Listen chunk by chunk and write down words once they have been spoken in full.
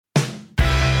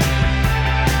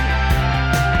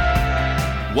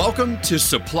Welcome to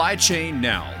Supply Chain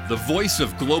Now, the voice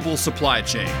of global supply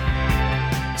chain.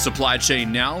 Supply Chain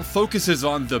Now focuses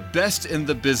on the best in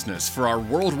the business for our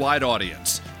worldwide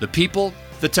audience, the people,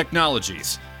 the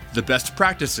technologies, the best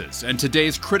practices, and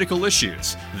today's critical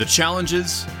issues, the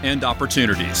challenges and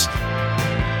opportunities.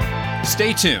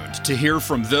 Stay tuned to hear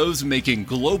from those making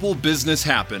global business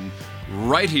happen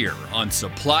right here on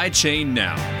Supply Chain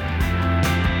Now.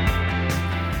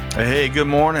 Hey, good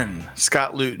morning.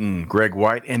 Scott Luton, Greg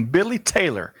White, and Billy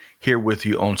Taylor here with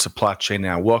you on Supply Chain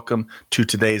Now. Welcome to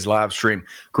today's live stream.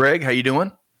 Greg, how you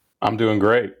doing? I'm doing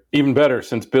great. Even better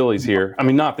since Billy's here. I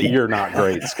mean, not that you're not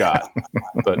great, Scott,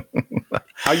 but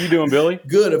how you doing, Billy?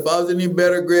 Good. If I was any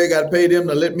better, Greg, I'd pay them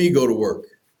to let me go to work.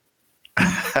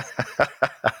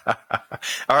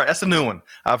 All right, that's a new one.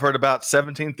 I've heard about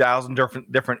 17,000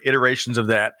 different iterations of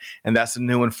that, and that's a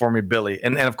new one for me, Billy.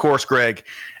 And of course, Greg,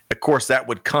 that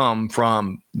would come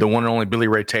from the one and only Billy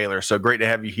Ray Taylor. So great to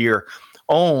have you here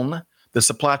on the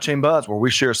Supply Chain Buzz, where we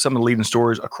share some of the leading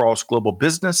stories across global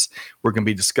business. We're going to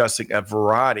be discussing a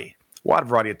wide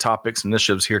variety of topics and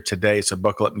initiatives here today. So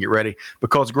buckle up and get ready,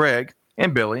 because Greg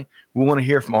and Billy, we want to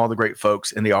hear from all the great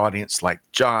folks in the audience like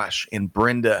Josh and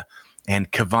Brenda and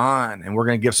Kavan, and we're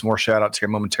going to give some more shout outs here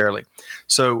momentarily.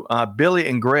 So Billy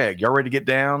and Greg, y'all ready to get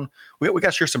down? We got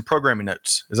to share some programming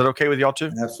notes. Is that okay with y'all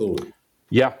too? Absolutely.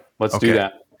 Yeah, let's do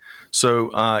that. So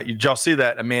did y'all see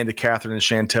that? Amanda, Catherine, and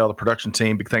Chantel, the production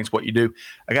team, big thanks for what you do.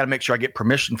 I got to make sure I get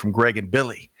permission from Greg and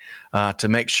Billy to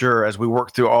make sure as we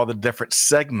work through all the different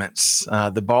segments,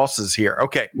 the bosses here.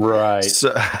 Okay. Right.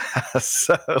 So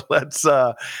let's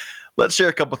share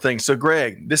a couple of things. So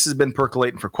Greg, this has been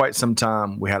percolating for quite some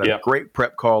time. We had a great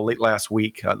prep call late last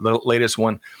week, the latest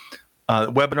one.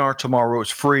 The webinar tomorrow is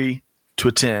free to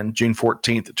attend, June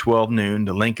 14th at 12 noon.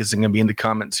 The link is going to be in the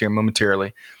comments here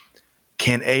momentarily.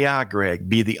 Can AI, Greg,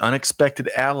 be the unexpected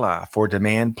ally for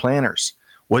demand planners?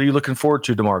 What are you looking forward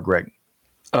to tomorrow, Greg?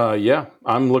 Yeah,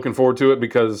 I'm looking forward to it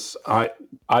because I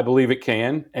believe it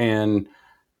can. And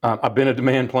I've been a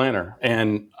demand planner,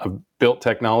 and I've built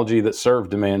technology that served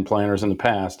demand planners in the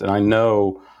past. And I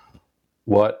know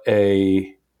what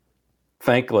a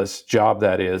thankless job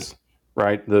that is,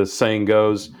 right? The saying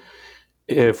goes,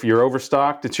 if you're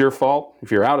overstocked, it's your fault.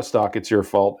 If you're out of stock, it's your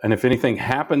fault. And if anything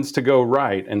happens to go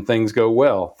right and things go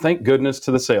well, thank goodness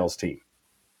to the sales team.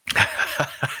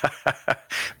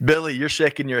 Billy, you're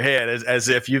shaking your head as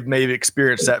if you've maybe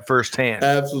experienced that firsthand.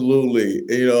 Absolutely.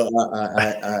 You know,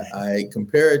 I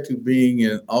compare it to being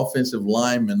an offensive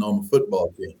lineman on a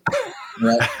football team.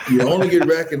 Right? You only get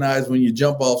recognized when you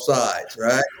jump off sides,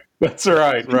 right? That's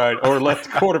right. Or let the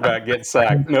quarterback get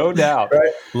sacked. No doubt.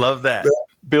 Right? Love that.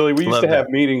 Billy, we used to have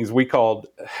meetings we called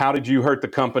 "How did you hurt the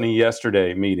company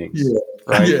yesterday?" meetings. Yeah.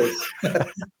 Right? Yes.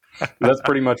 That's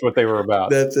pretty much what they were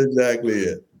about. That's exactly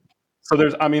it. So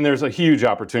there's a huge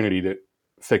opportunity to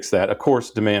fix that. Of course,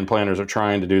 demand planners are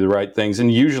trying to do the right things,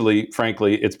 and usually,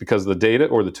 frankly, it's because of the data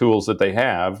or the tools that they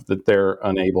have that they're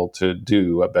unable to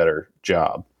do a better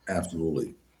job.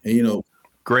 Absolutely. And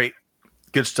great.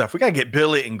 Good stuff. We got to get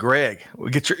Billy and Greg.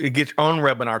 We get your own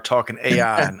webinar talking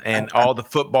AI and all the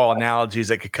football analogies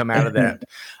that could come out of that.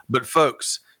 But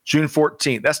folks, June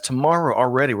 14th, that's tomorrow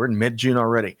already. We're in mid-June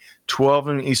already, 12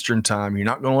 noon Eastern time. You're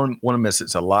not going to want to miss it.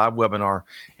 It's a live webinar,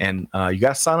 and you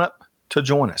got to sign up to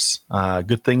join us.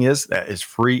 Good thing is that is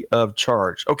free of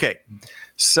charge. Okay.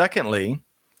 Secondly,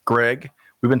 Greg,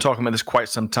 we've been talking about this quite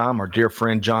some time. Our dear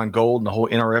friend John Gold and the whole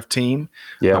NRF team.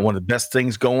 One of the best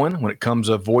things going when it comes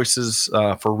to voices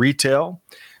for retail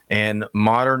and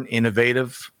modern,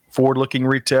 innovative, forward-looking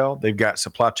retail. They've got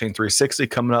Supply Chain 360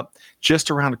 coming up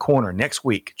just around the corner next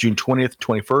week, June 20th,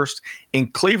 21st in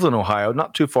Cleveland, Ohio,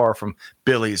 not too far from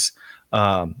Billy's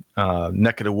neck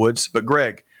of the woods. But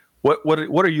Greg, what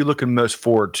are you looking most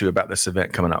forward to about this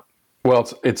event coming up?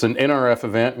 Well, it's an NRF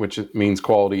event, which means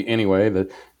quality anyway, the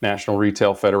National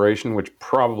Retail Federation, which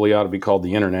probably ought to be called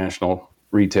the International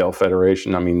Retail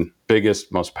Federation. I mean,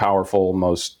 biggest, most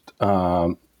powerful,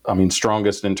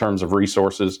 strongest in terms of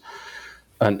resources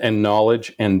and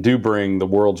knowledge, and do bring the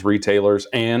world's retailers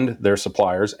and their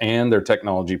suppliers and their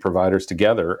technology providers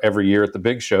together every year at the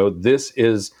Big Show. This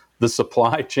is the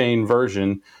supply chain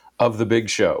version of the Big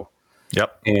Show.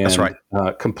 Yep, and, that's right.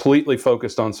 Completely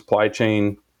focused on supply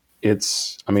chain.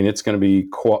 It's going to be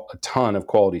a ton of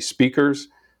quality speakers,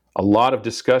 a lot of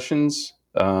discussions.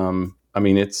 And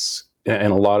a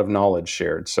lot of knowledge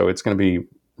shared. So it's going to be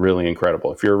really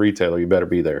incredible. If you're a retailer, you better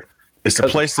be there. It's the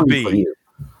place to be.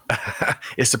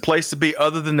 It's the place to be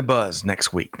other than the buzz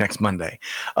next Monday.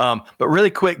 But really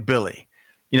quick, Billy,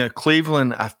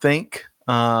 Cleveland, I think,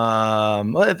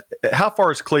 how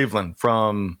far is Cleveland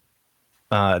from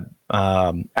Akron.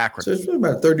 So it's really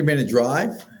about a 30-minute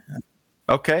drive.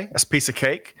 Okay, that's a piece of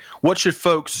cake. What should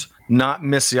folks not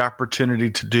miss the opportunity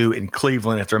to do in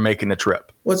Cleveland if they're making the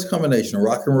trip? What's a combination of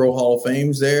Rock and Roll Hall of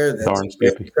Fame's there? That's Darn a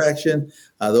great skippy. attraction.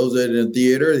 Those that are in the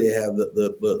theater, they have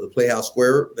the Playhouse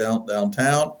Square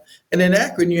downtown. And in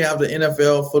Akron, you have the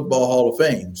NFL Football Hall of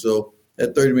Fame. So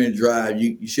that 30-minute drive,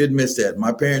 you shouldn't miss that.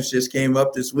 My parents just came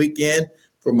up this weekend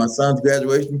for my son's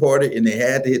graduation party, and they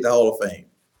had to hit the Hall of Fame.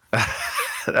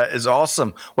 That is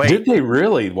awesome. Wait, Did they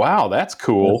really? Wow, that's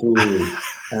cool.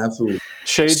 Absolutely.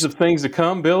 Shades of things to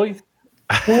come, Billy?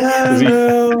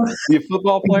 No. Is he a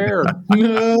football player? Or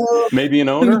No. maybe an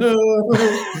owner? No.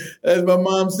 As my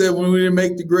mom said when we didn't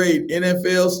make the grade,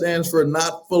 NFL stands for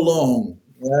not for long.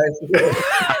 Right?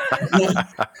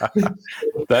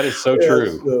 That is so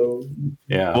true. So,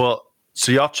 Yeah. well,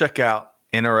 so y'all check out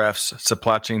NRF's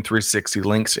Supply Chain 360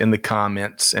 links in the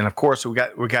comments, and of course we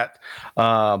got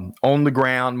on the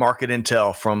ground market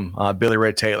intel from Billy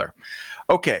Ray Taylor.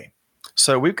 Okay,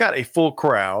 so we've got a full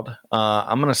crowd.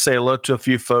 I'm going to say hello to a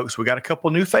few folks. We got a couple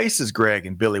new faces, Greg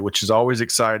and Billy, which is always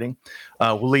exciting.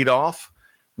 We'll lead off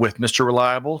with Mr.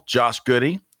 Reliable, Josh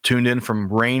Goody, tuned in from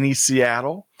rainy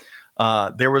Seattle.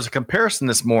 There was a comparison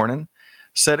this morning,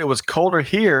 said it was colder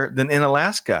here than in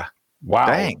Alaska. Wow.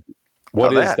 Dang.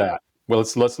 What How is that? that? Well,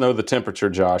 let's know the temperature,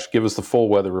 Josh. Give us the full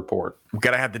weather report. We've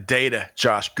got to have the data,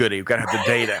 Josh Goody. We've got to have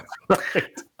the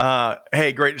data.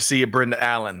 Hey, great to see you, Brenda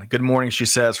Allen. Good morning, she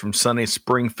says, from sunny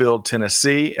Springfield,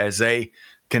 Tennessee, as they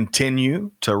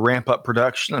continue to ramp up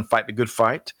production and fight the good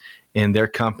fight in their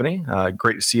company.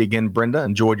 Great to see you again, Brenda.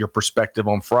 Enjoyed your perspective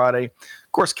on Friday.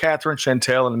 Of course, Catherine,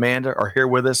 Chantel, and Amanda are here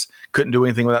with us. Couldn't do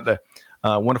anything without the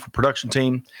wonderful production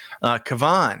team.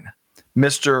 Kavan,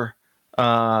 Mr.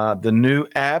 The new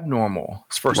abnormal.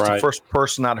 The first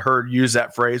person I'd heard use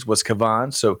that phrase was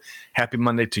Kavan. So happy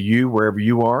Monday to you, wherever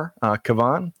you are,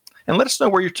 Kavan. And let us know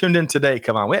where you're tuned in today,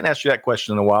 Kavan. We hadn't asked you that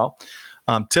question in a while.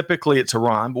 Typically it's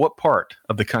Iran, but what part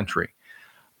of the country?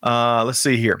 Let's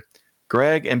see here.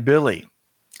 Greg and Billy.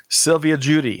 Sylvia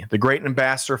Judy, the great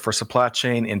ambassador for supply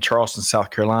chain in Charleston, South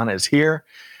Carolina, is here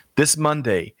this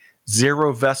Monday.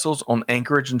 0 vessels on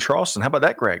Anchorage and Charleston. How about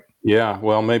that, Greg? Yeah,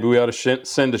 well, maybe we ought to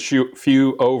send a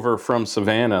few over from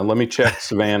Savannah. Let me check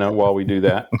Savannah while we do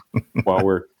that, while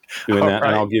we're doing that,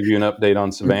 and I'll give you an update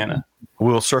on Savannah.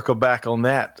 We'll circle back on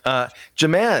that.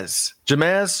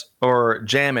 Jamez or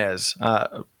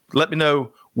Jamez, let me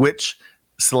know which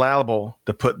syllable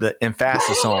to put the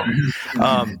emphasis on.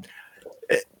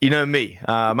 You know me,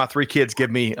 my 3 kids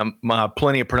give me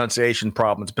plenty of pronunciation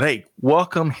problems. But hey,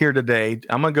 welcome here today.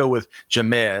 I'm going to go with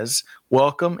Jamez.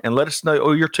 Welcome, and let us know.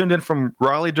 Oh, you're tuned in from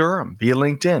Raleigh, Durham via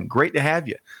LinkedIn. Great to have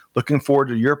you. Looking forward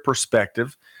to your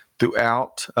perspective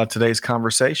throughout today's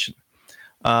conversation.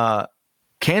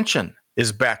 Kanchan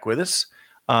is back with us.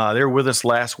 They were with us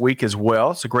last week as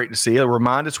well. So great to see you.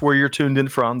 Remind us where you're tuned in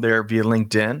from there via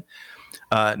LinkedIn.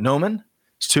 Noman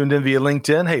is tuned in via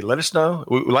LinkedIn. Hey, let us know.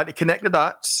 We would like to connect the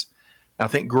dots. I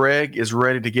think Greg is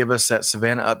ready to give us that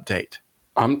Savannah update.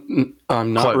 I'm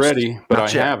not Close. ready, but Not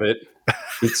I yet. have it.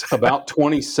 It's about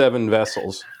 27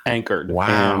 vessels anchored.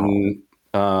 Wow.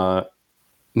 And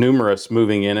numerous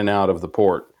moving in and out of the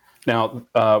port. Now,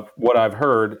 what I've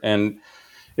heard, and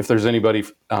if there's anybody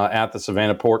at the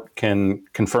Savannah port can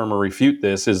confirm or refute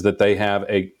this, is that they have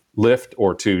a lift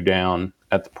or 2 down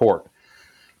at the port.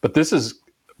 But this is,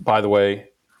 by the way,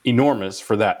 enormous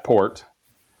for that port,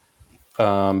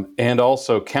 and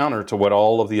also counter to what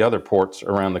all of the other ports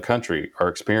around the country are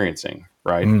experiencing,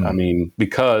 right? I mean,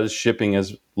 because shipping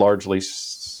is largely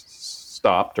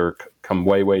stopped or come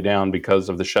way, way down because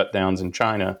of the shutdowns in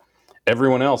China,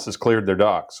 everyone else has cleared their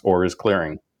docks or is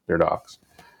clearing their docks.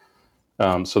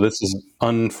 So this is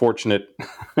unfortunate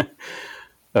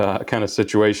kind of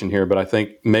situation here, but I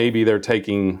think maybe they're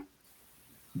taking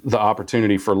the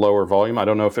opportunity for lower volume. I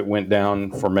don't know if it went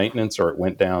down for maintenance or it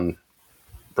went down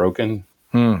broken.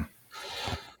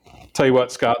 Tell you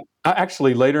what, Scott,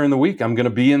 actually later in the week, I'm going to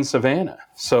be in Savannah.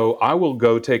 So I will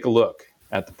go take a look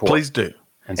at the port. Please do.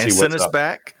 And And see send what's us up.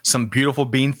 back some beautiful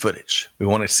bean footage. We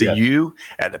want to see Yes. you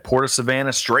at the Port of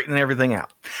Savannah, straightening everything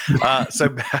out.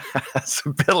 So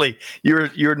Billy,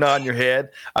 you're nodding your head.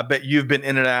 I bet you've been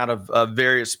in and out of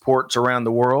various ports around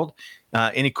the world.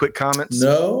 Any quick comments?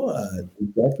 No,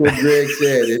 that's what Greg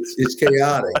said. It's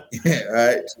chaotic,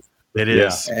 right? It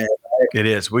is. And It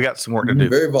is. We got some work to do.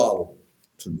 very volatile.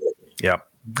 Yeah.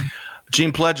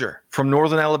 Gene Pledger from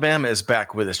Northern Alabama is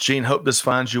back with us. Gene, hope this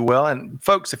finds you well. And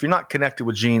folks, if you're not connected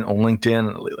with Gene on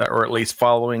LinkedIn or at least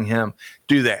following him,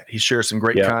 do that. He shares some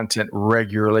great content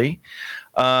regularly.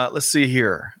 Let's see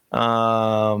here.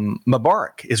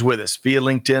 Mubarak is with us via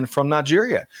LinkedIn from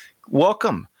Nigeria.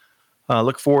 welcome.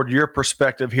 Look forward to your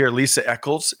perspective here. Lisa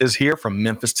Eccles is here from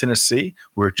Memphis, Tennessee.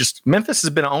 Memphis has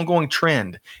been an ongoing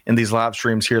trend in these live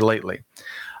streams here lately.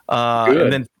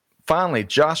 And then finally,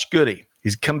 Josh Goody.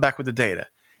 He's come back with the data.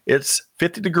 It's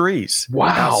 50 degrees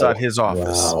outside his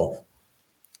office. Wow.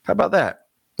 How about that?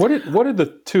 What did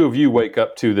the two of you wake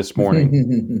up to this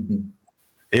morning?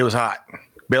 It was hot.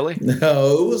 Billy?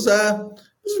 No, it was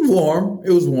warm.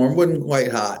 It was warm. It wasn't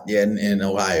quite hot yet in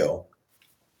Ohio.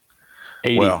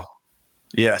 80. Well,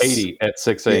 yes. 80 at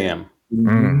 6 a.m.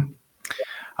 Mm.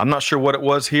 I'm not sure what it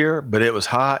was here, but it was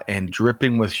hot and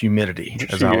dripping with humidity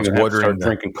as I was watering.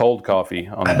 Drinking cold coffee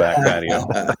on the back patio.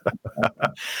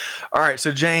 All right.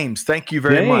 So, James, thank you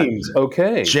very much.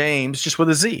 Okay. James, just with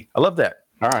a Z. I love that.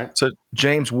 All right. So,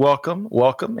 James, welcome,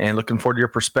 and looking forward to your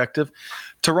perspective.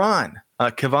 Tehran,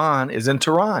 Kivan is in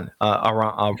Tehran,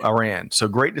 Iran. So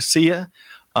great to see you,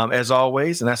 as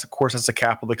always. And that's the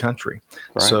capital of the country.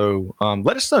 Right. So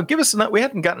let us know. Give us we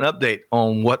haven't gotten an update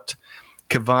on what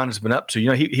Kivan has been up to. You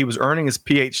know, he was earning his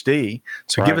PhD.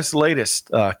 So give us the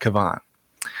latest, Kivan.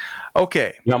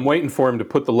 Okay. Yeah, I'm waiting for him to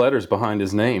put the letters behind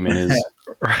his name in his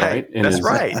right.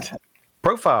 Right.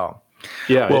 Profile.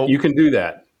 Yeah, well, you can do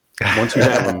that. Once you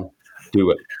have them,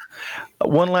 do it.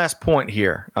 One last point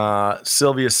here.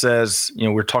 Sylvia says,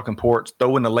 we're talking ports,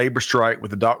 though in the labor strike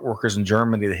with the dock workers in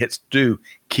Germany, the hits do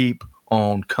keep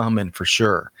on coming for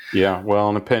sure. Yeah, well,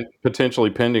 and a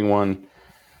potentially pending one,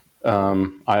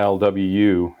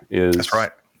 ILWU is that's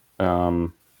right.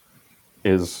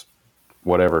 Is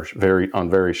whatever,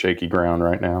 very shaky ground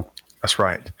right now. That's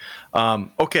right.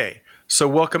 Okay. So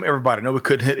welcome, everybody. I know we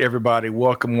couldn't hit everybody.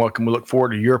 Welcome. We look forward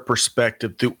to your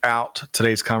perspective throughout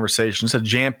today's conversation. It's a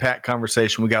jam-packed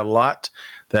conversation. We got a lot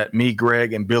that me,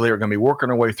 Greg, and Billy are going to be working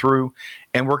our way through.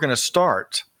 And we're going to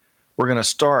start,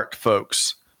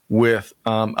 folks, with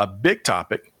a big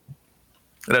topic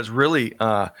that has really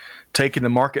taken the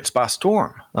markets by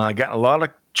storm. Gotten a lot of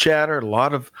chatter, a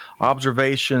lot of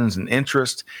observations and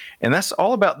interest. And that's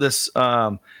all about this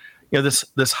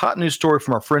this hot news story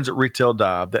from our friends at Retail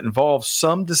Dive that involves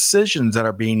some decisions that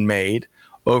are being made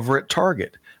over at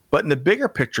Target. But in the bigger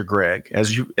picture, Greg,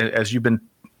 as you've been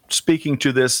speaking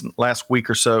to this last week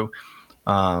or so,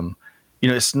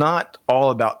 it's not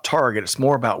all about Target. It's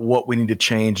more about what we need to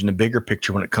change in the bigger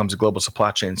picture when it comes to global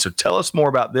supply chain. So tell us more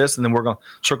about this, and then we're going to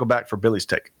circle back for Billy's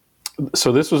take.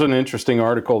 So this was an interesting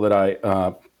article that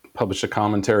I published a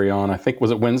commentary on. I think,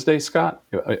 was it Wednesday, Scott?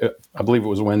 I believe it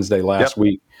was Wednesday last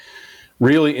week.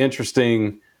 Really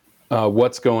interesting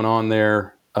what's going on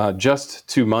there. Just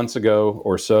 2 months ago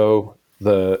or so,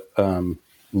 the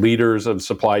leaders of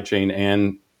supply chain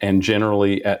and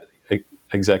generally at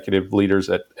executive leaders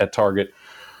at Target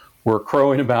were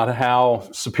crowing about how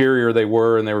superior they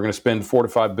were, and they were going to spend $4 to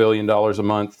 $5 billion a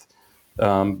month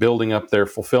building up their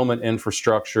fulfillment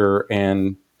infrastructure,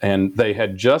 and they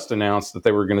had just announced that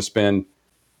they were going to spend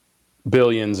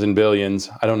billions and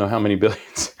billions. I don't know how many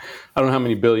billions. I don't know how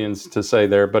many billions to say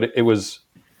there, but it was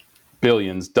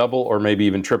billions, double or maybe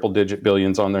even triple-digit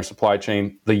billions on their supply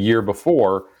chain the year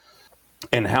before,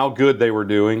 and how good they were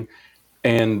doing.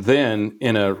 And then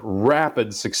in a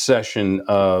rapid succession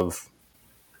of,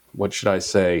 rapid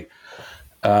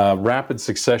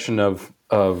succession of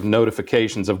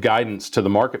notifications, of guidance to the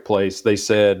marketplace, they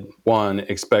said, one,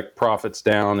 expect profits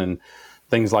down and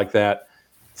things like that.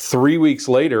 3 weeks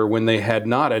later, when they had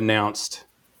not announced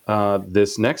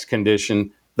this next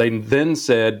condition, they then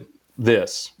said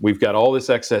this: we've got all this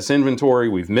excess inventory,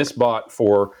 we've misbought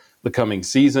for the coming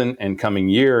season and coming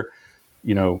year,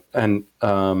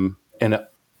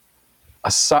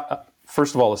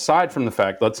 first of all, aside from the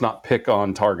fact, let's not pick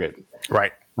on Target.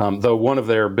 Right. Though one of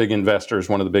their big investors,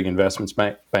 one of the big investments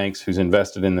banks who's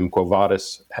invested in them, Quo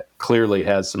Vadis, clearly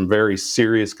has some very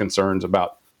serious concerns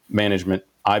about management.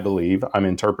 I believe I'm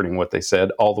interpreting what they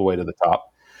said all the way to the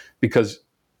top, because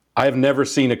I have never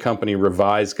seen a company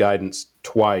revise guidance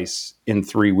twice in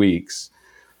 3 weeks,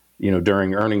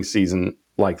 during earnings season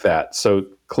like that. So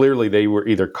clearly they were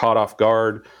either caught off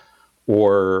guard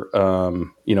or,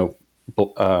 I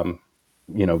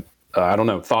don't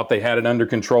know, thought they had it under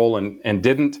control and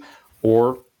didn't,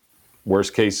 or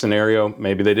worst case scenario,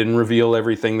 maybe they didn't reveal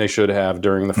everything they should have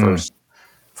during the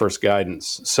first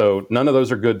guidance. So none of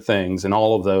those are good things, and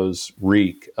all of those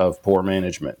reek of poor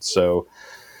management. So,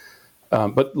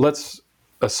 but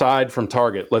aside from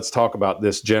Target, let's talk about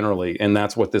this generally, and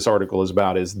that's what this article is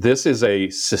about. This is a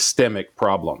systemic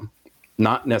problem,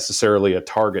 not necessarily a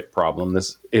Target problem.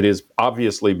 It is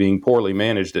obviously being poorly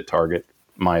managed at Target,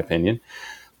 in my opinion,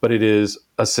 but it is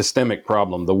a systemic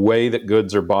problem. The way that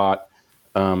goods are bought,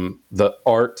 the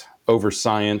art over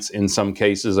science in some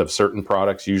cases of certain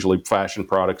products, usually fashion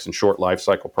products and short life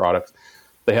cycle products.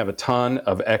 They have a ton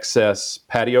of excess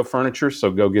patio furniture, so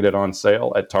go get it on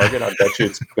sale at Target. I bet you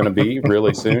it's going to be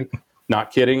really soon.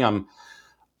 Not kidding. I'm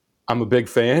a big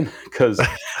fan because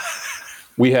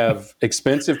we have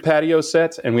expensive patio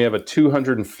sets, and we have a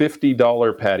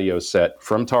 $250 patio set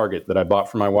from Target that I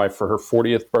bought for my wife for her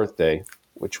 40th birthday,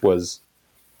 which was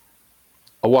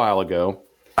a while ago.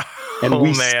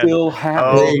 And still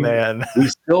have it. We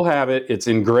still have it. It's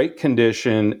in great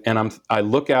condition. And I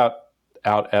look out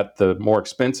at the more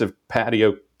expensive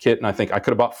patio kit, and I think I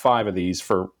could have bought 5 of these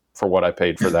for what I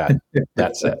paid for that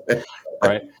set,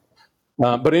 right?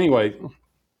 But anyway,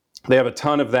 they have a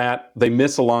ton of that. They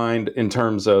misaligned in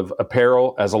terms of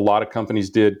apparel, as a lot of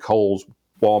companies did. Kohl's,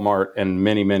 Walmart, and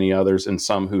many, many others, and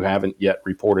some who haven't yet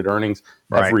reported earnings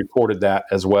have reported that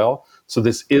as well. So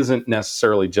this isn't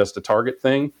necessarily just a Target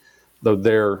thing, though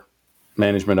their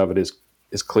management of it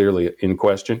is clearly in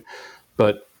question.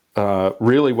 But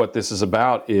really what this is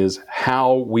about is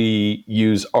how we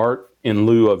use art in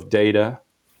lieu of data,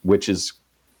 which is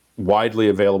widely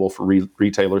available for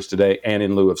retailers today, and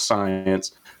in lieu of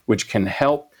science, which can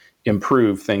help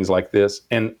improve things like this.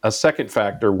 And a second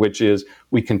factor, which is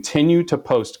we continue to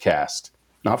postcast,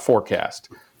 not forecast.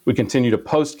 We continue to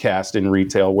postcast in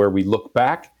retail, where we look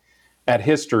back at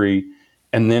history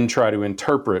and then try to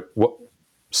interpret what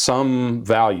some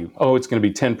value. Oh, it's going to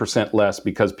be 10% less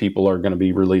because people are going to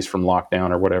be released from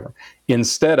lockdown or whatever,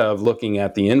 instead of looking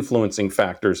at the influencing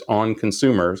factors on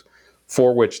consumers,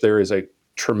 for which there is a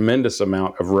tremendous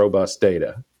amount of robust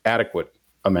data, adequate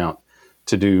amount,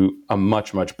 to do a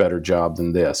much, much better job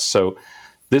than this. So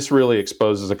this really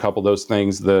exposes a couple of those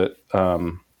things. The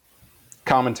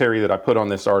commentary that I put on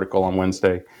this article on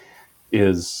Wednesday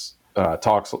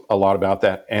talks a lot about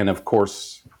that. And of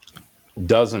course,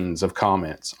 dozens of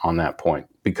comments on that point,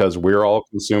 because we're all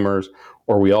consumers,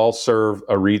 or we all serve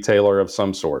a retailer of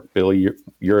some sort. Billy,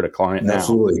 you're at a client now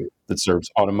that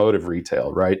serves automotive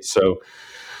retail, right? So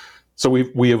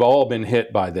we have all been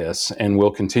hit by this, and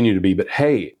will continue to be. But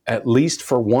hey, at least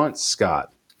for once,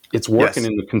 Scott, it's working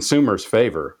in the consumer's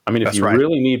favor. I mean, if you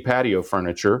really need patio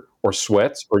furniture or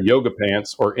sweats or yoga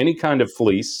pants or any kind of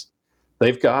fleece,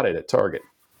 they've got it at Target.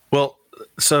 Well,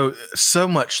 so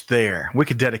much there. We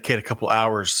could dedicate a couple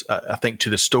hours, I think, to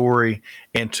the story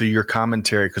and to your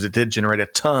commentary, because it did generate a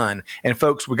ton. And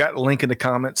folks, we got a link in the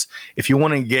comments. If you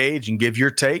want to engage and give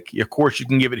your take, of course, you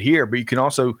can give it here, but you can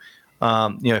also,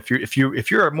 if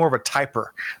you're more of a typer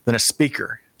than a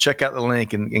speaker, check out the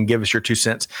link and give us your 2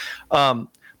 cents.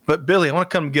 But Billy, I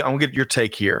want to get your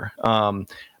take here.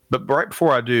 But right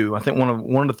before I do, I think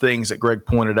one of the things that Greg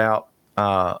pointed out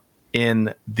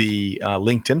in the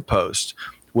LinkedIn post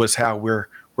was how we're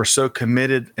so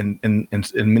committed, and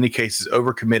in many cases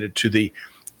overcommitted, to the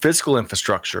physical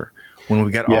infrastructure, when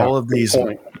we got all of these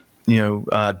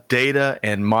data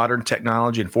and modern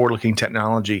technology and forward-looking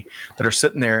technology that are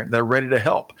sitting there, they're ready to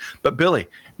help. But Billy,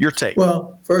 your take.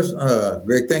 Well, first,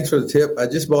 Greg, thanks for the tip. I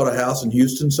just bought a house in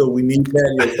Houston, so we need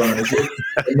patio furniture.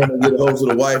 I'm going to get a hold of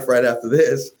the wife right after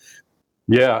this.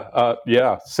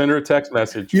 Yeah. Send her a text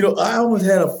message. I almost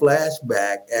had a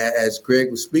flashback as Greg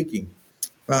was speaking.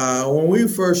 When we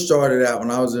first started out,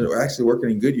 when I was actually working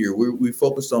in Goodyear, we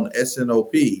focused on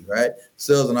SNOP, right?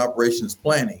 Sales and Operations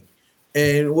Planning.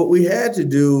 And what we had to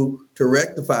do to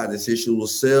rectify this issue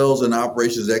was sales and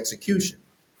operations execution.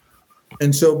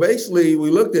 And so basically we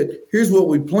looked at, here's what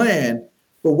we planned,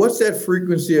 but what's that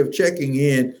frequency of checking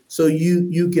in so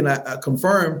you can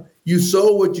confirm you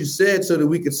sold what you said, so that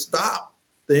we could stop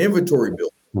the inventory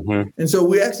build. Mm-hmm. And so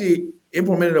we actually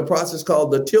implemented a process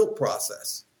called the tilt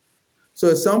process. So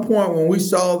at some point when we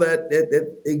saw that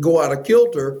it go out of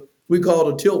kilter, we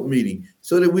called a tilt meeting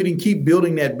so that we didn't keep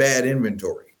building that bad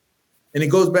inventory. And it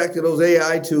goes back to those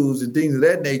AI tools and things of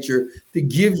that nature to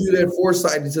give you that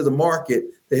foresight into the market,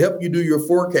 to help you do your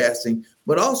forecasting,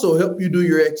 but also help you do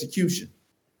your execution.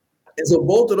 And so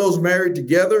both of those married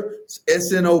together,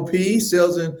 SNOP,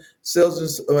 SNOP,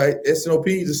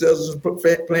 the sales and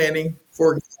planning,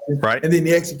 forecasting, right, and then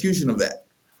the execution of that.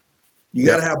 You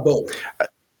got to have both.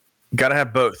 Got to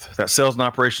have both. That sales and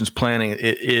operations planning,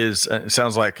 it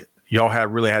sounds like y'all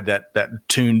have really had that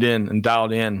tuned in and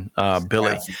dialed in,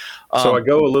 Billy. So I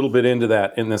go a little bit into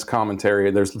that in this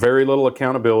commentary. There's very little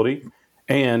accountability,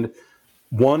 and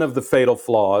one of the fatal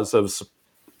flaws of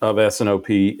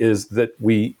SNOP is that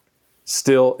we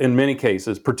still, in many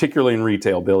cases, particularly in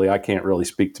retail, Billy, I can't really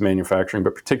speak to manufacturing,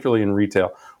 but particularly in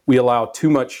retail, we allow too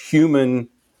much human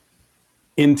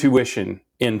intuition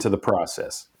into the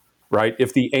process, right?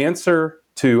 If the answer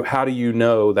to how do you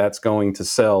know that's going to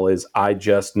sell is I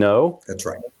just know. That's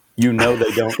right. you know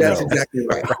they don't That's know. exactly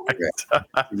right.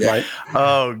 Right?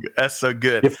 Oh, that's so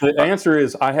good. If the answer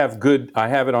is I have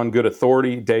it on good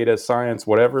authority, data, science,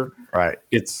 whatever, Right.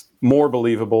 it's more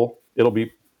believable. It'll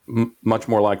be much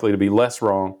more likely to be less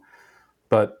wrong.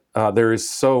 But there is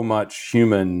so much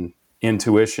human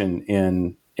intuition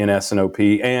in S&OP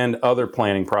and other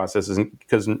planning processes.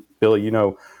 Because, Billy,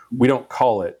 we don't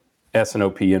call it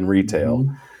S&OP in retail,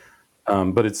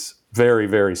 but it's very,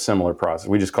 very similar process.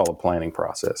 We just call it planning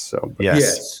process. So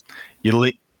yes.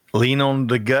 You lean on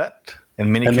the gut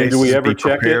in many and cases. Then do we ever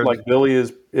check prepared. it like Billy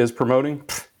is promoting?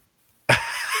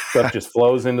 Stuff just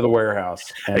flows into the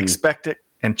warehouse. And expect it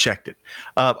and checked it.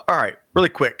 All right, really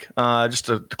quick, just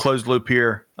to close the loop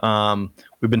here.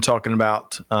 We've been talking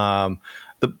about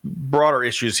the broader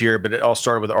issues here, but it all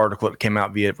started with an article that came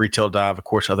out via Retail Dive. Of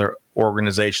course, other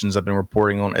organizations have been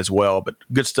reporting on as well, but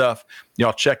good stuff.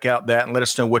 Y'all check out that and let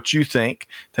us know what you think.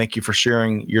 Thank you for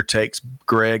sharing your takes,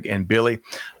 Greg and Billy.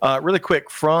 Really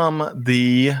quick, from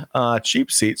the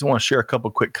cheap seats, I want to share a couple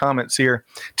quick comments here.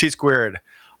 T Squared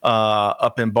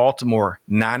up in Baltimore,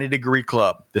 90-degree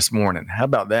club this morning. How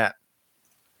about that?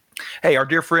 Hey, our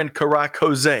dear friend Karai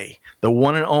Koze, the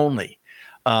one and only.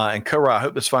 And Karai, I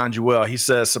hope this finds you well. He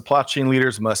says supply chain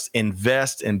leaders must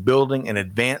invest in building an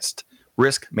advanced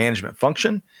risk management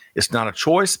function. It's not a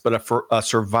choice, but a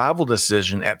survival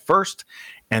decision at first,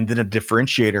 and then a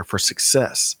differentiator for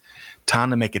success.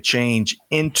 Time to make a change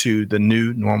into the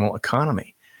new normal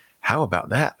economy. How about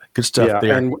that? Good stuff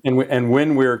there. And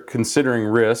when we're considering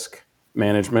risk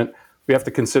management, we have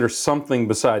to consider something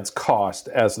besides cost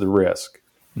as the risk,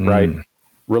 right?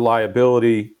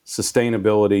 Reliability,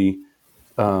 sustainability,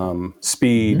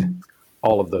 speed,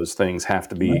 all of those things have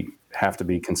to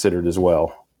be considered as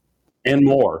well, and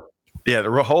more. Yeah,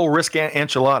 the whole risk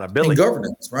enchilada, Billy. And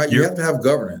governance, right? You have to have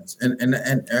governance, and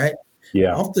right.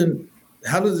 Yeah. Often,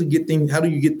 how do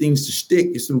you get things to stick?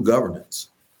 It's through governance.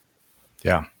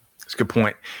 Yeah. That's a good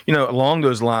point. Along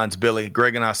those lines, Billy,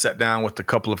 Greg and I sat down with a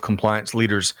couple of compliance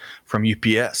leaders from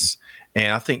UPS.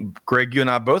 And I think, Greg, you and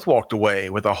I both walked away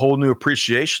with a whole new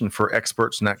appreciation for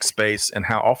experts in that space and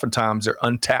how oftentimes they're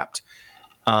untapped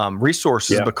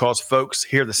resources because folks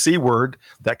hear the C word,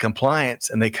 that compliance,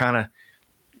 and they kind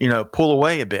of, pull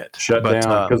away a bit. Shut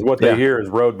down because what they hear is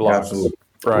roadblocks. Absolutely.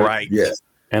 Right. Yes.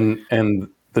 And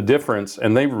the difference,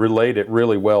 and they relate it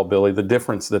really well, Billy, the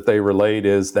difference that they relate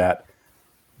is that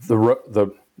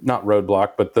the not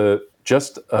roadblock, but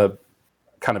just a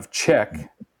kind of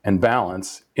check and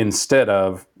balance instead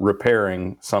of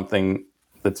repairing something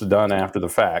that's done after the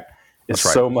fact is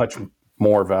so much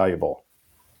more valuable,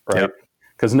 right?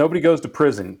 Because nobody goes to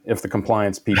prison if the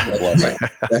compliance people bless it.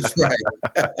 That's right.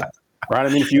 Right? I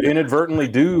mean, if you inadvertently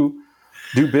do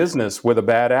business with a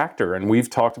bad actor, and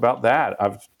we've talked about that.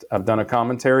 I've done a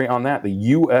commentary on that. The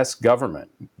U.S.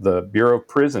 government, the Bureau of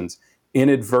Prisons,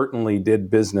 inadvertently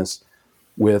did business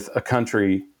with a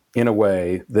country in a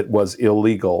way that was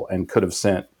illegal and could have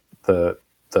sent the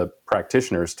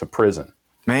practitioners to prison.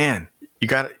 Man, you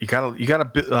got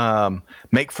to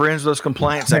make friends with those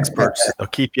compliance experts. They'll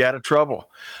keep you out of trouble.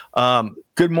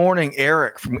 Good morning,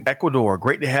 Eric from Ecuador.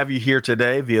 Great to have you here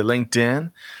today via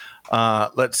LinkedIn.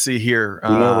 Let's see here.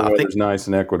 The weather's nice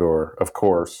in Ecuador, of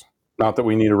course. Not that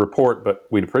we need a report, but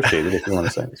we'd appreciate it if you want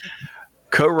to say this.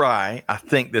 Korai, I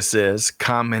think this is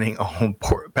commenting on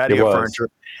patio furniture.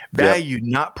 Value,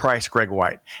 not price, Greg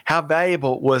White. How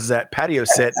valuable was that patio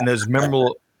set in those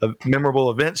memorable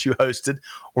events you hosted,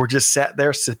 or just sat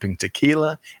there sipping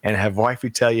tequila and have wifey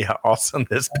tell you how awesome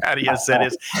this patio set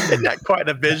is? Isn't that quite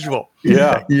a visual?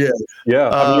 Yeah. Yeah.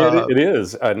 I mean, it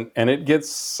is. And it gets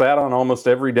sat on almost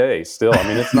every day still. I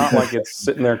mean, it's not like it's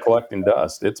sitting there collecting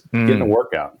dust. It's getting a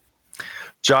workout.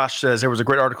 Josh says there was a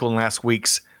great article in last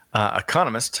week's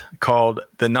Economist called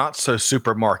 "The Not So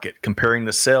Supermarket," comparing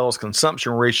the sales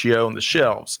consumption ratio on the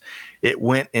shelves. It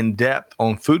went in depth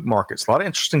on food markets. A lot of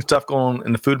interesting stuff going on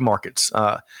in the food markets.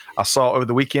 I saw over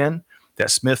the weekend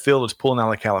that Smithfield is pulling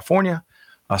out of California.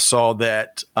 I saw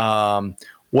that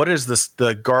what is this?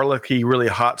 The garlicky, really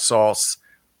hot sauce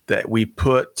that we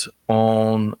put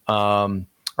on our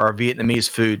Vietnamese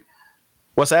food.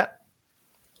 What's that?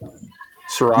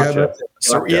 Sriracha.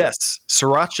 Yes,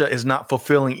 Sriracha is not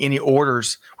fulfilling any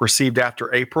orders received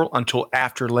after April until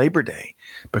after Labor Day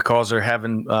because they're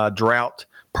having drought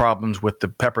problems with the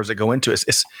peppers that go into it.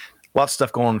 It's lots of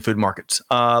stuff going on in food markets.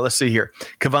 Let's see here.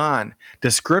 Kavan,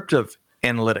 descriptive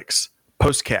analytics,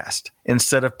 postcast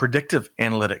instead of predictive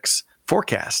analytics,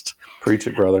 forecast. Preach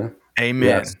it, brother. Amen.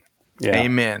 Yes. Yeah.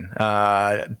 Amen.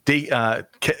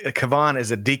 Kavan is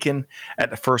a deacon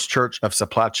at the First Church of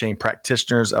Supply Chain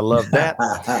Practitioners. I love that.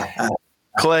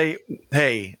 Clay,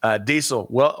 hey, Diesel,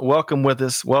 welcome with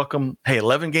us. Welcome. Hey,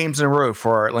 11 games in a row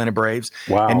for our Atlanta Braves.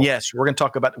 Wow. And yes, we're going to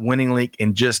talk about the winning league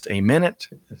in just a minute.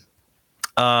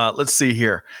 Let's see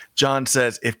here. John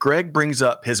says, if Greg brings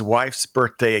up his wife's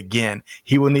birthday again,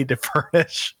 he will need to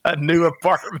furnish a new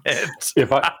apartment.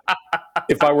 If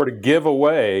I were to give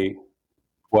away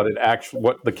what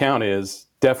the count is,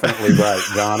 definitely right,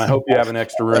 John. I hope you have an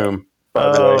extra room.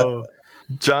 By the way.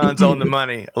 John's on the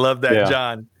money. I love that, Yeah.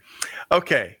 John.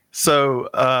 Okay, so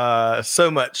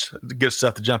much good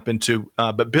stuff to jump into.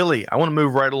 But Billy, I want to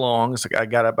move right along. It's like I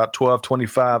got about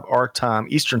 12:25 our time,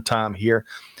 Eastern time here.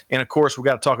 And of course, we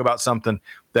got to talk about something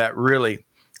that really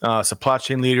supply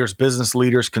chain leaders, business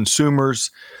leaders,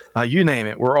 consumers, you name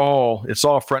it, it's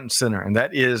all front and center. And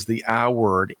that is the I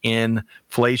word,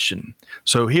 inflation.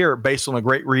 So here, based on a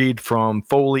great read from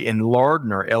Foley and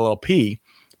Lardner, LLP,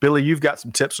 Billy, you've got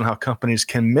some tips on how companies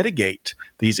can mitigate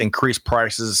these increased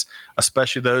prices,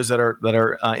 especially those that are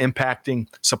impacting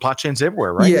supply chains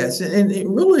everywhere, right? Yes, and it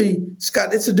really,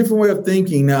 Scott, it's a different way of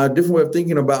thinking now, a different way of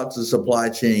thinking about the supply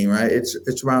chain, right?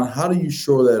 It's around how do you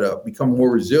shore that up, become more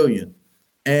resilient.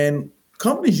 And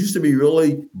companies used to be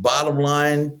really bottom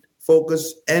line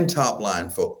focused and top line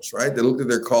focused, right? They look at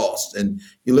their costs, and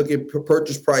you look at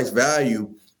purchase price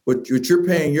value, what you're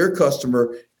paying your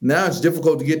customer. Now it's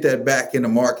difficult to get that back in the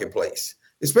marketplace,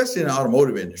 especially in the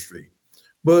automotive industry.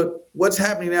 But what's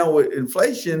happening now with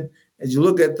inflation, as you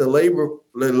look at the labor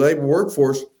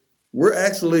workforce, we're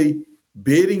actually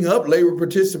bidding up labor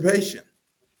participation,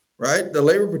 right? The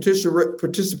labor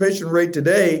participation rate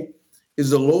today is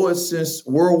the lowest since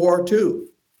World War II.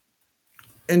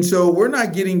 And so we're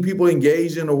not getting people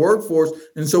engaged in the workforce,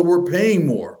 and so we're paying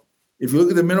more. If you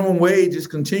look at the minimum wage, it's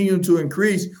continuing to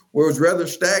increase, where it was rather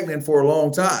stagnant for a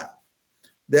long time.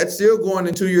 That's still going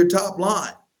into your top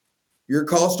line. Your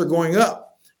costs are going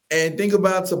up. And think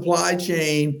about supply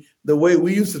chain the way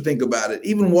we used to think about it.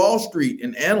 Even Wall Street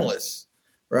and analysts,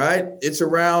 right? It's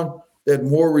around that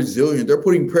more resilient. They're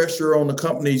putting pressure on the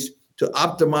companies to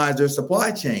optimize their supply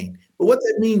chain. But what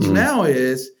that means now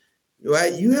is,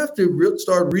 right, you have to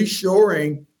start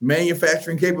reshoring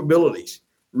manufacturing capabilities,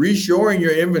 reshoring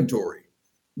your inventory.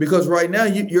 Because right now,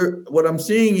 what I'm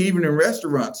seeing even in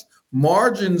restaurants,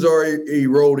 margins are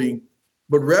eroding,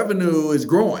 but revenue is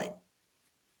growing,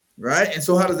 right? And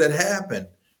so how does that happen,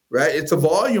 right? It's a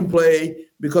volume play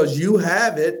because you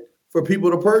have it for people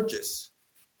to purchase.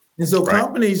 And so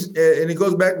companies, and it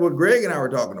goes back to what Greg and I were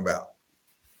talking about,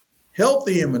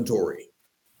 healthy inventory,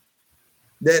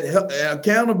 that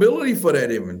accountability for that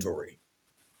inventory.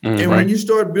 And when you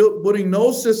start putting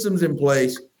those systems in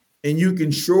place and you can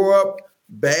shore up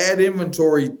bad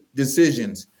inventory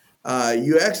decisions,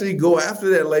 you actually go after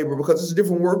that labor because it's a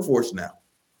different workforce now.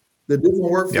 The different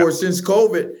workforce since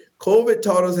COVID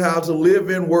taught us how to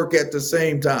live and work at the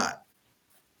same time.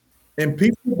 And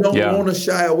people don't want to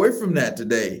shy away from that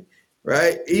today,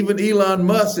 right? Even Elon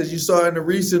Musk, as you saw in the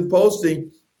recent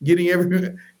posting,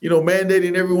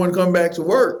 mandating everyone come back to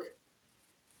work.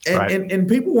 And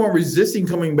people weren't resisting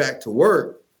coming back to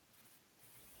work.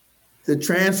 The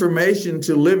transformation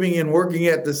to living and working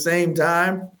at the same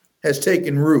time has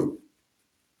taken root.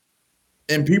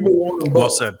 And people want them both. Well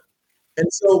said.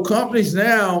 And so companies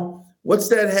now, what's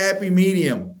that happy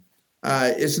medium?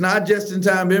 It's not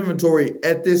just-in-time inventory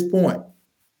at this point,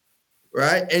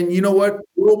 right? And you know what?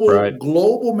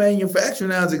 Global manufacturing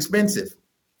now is expensive.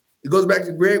 It goes back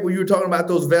to Greg when you were talking about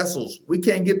those vessels. We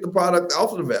can't get the product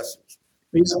off of the vessels.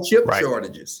 We have chip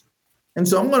shortages. And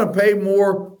so I'm going to pay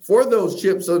more for those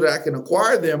chips so that I can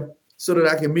acquire them so that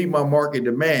I can meet my market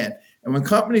demand. And when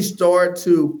companies start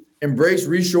to embrace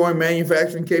reshoring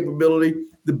manufacturing capability,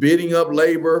 the bidding up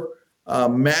labor,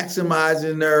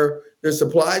 maximizing their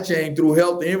supply chain through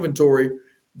healthy inventory,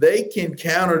 they can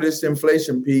counter this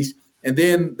inflation piece. And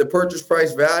then the purchase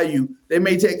price value, they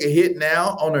may take a hit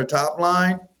now on their top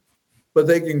line, but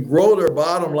they can grow their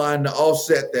bottom line to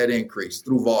offset that increase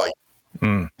through volume.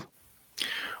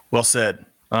 Well said.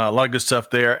 A lot of good stuff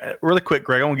there. Really quick,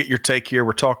 Greg, I want to get your take here.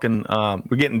 We're talking,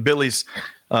 we're getting Billy's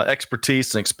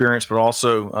expertise and experience, but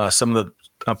also some of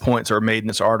the points that are made in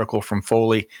this article from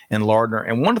Foley and Lardner.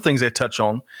 And one of the things they touch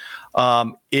on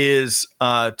is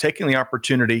taking the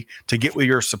opportunity to get with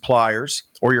your suppliers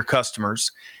or your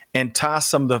customers and tie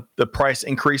some of the price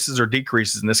increases or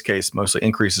decreases, in this case, mostly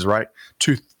increases, right,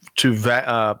 to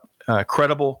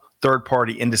credible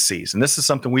third-party indices. And this is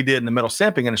something we did in the metal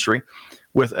stamping industry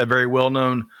with a very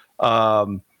well-known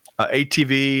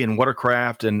ATV and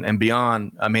Watercraft and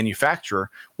beyond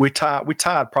manufacturer. We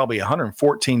tied probably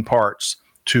 114 parts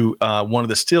to one of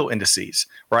the steel indices,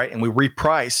 right? And we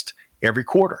repriced every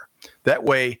quarter. That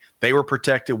way they were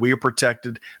protected, we were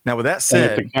protected. Now, with that And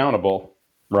said, it's accountable,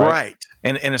 right?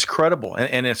 And it's credible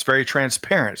and it's very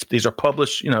transparent. These are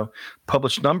published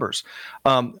numbers.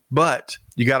 But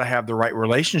you got to have the right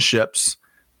relationships,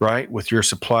 right, with your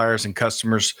suppliers and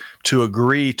customers to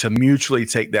agree to mutually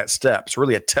take that step. It's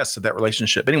really a test of that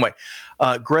relationship. Anyway,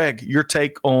 Greg, your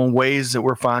take on ways that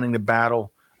we're finding to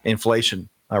battle inflation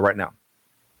right now.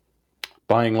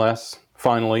 Buying less,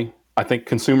 finally. I think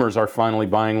consumers are finally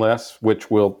buying less,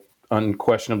 which will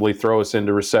unquestionably throw us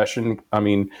into recession. I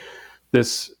mean,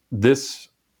 this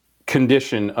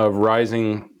condition of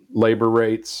rising labor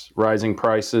rates, rising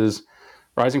prices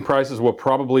will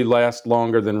probably last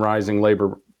longer than rising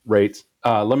labor rates.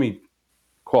 Let me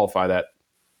qualify that,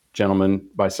 gentlemen,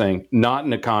 by saying not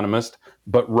an economist,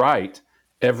 but right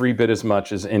every bit as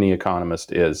much as any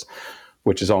economist is,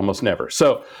 which is almost never.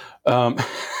 So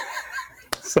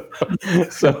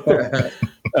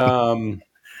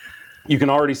you can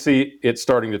already see it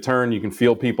starting to turn. You can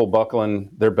feel people buckling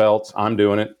their belts. I'm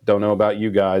doing it. Don't know about you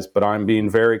guys, but I'm being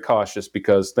very cautious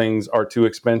because things are too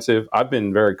expensive. I've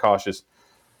been very cautious,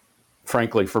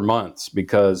 frankly, for months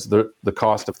because the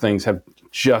cost of things have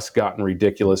just gotten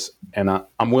ridiculous. And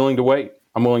I'm willing to wait.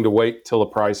 I'm willing to wait till the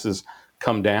prices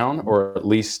come down or at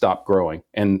least stop growing.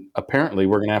 And apparently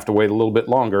we're going to have to wait a little bit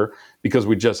longer because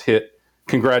we just hit,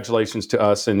 congratulations to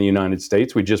us in the United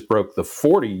States. We just broke the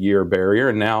 40-year barrier,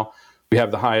 and now we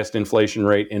have the highest inflation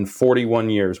rate in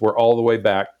 41 years. We're all the way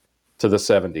back to the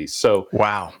 70s. So,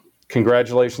 wow.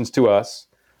 Congratulations to us.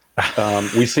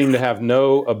 We seem to have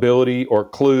no ability or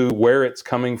clue where it's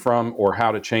coming from or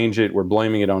how to change it. We're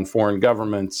blaming it on foreign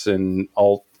governments and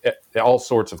all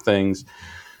sorts of things.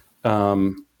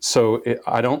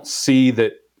 I don't see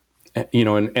that,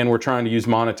 and we're trying to use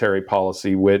monetary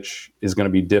policy, which is going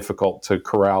to be difficult to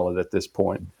corral it at this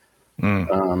point.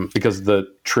 Because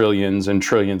the trillions and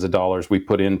trillions of dollars we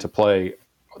put into play,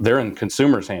 they're in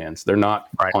consumers' hands. They're not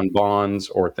on bonds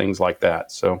or things like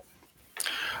that. So,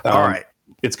 all right,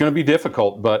 it's going to be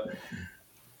difficult, but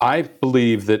I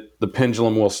believe that the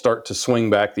pendulum will start to swing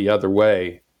back the other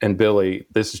way. And Billy,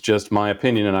 this is just my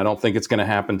opinion, and I don't think it's going to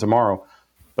happen tomorrow.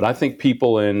 But I think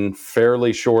people in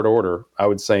fairly short order, I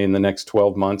would say in the next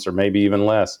 12 months or maybe even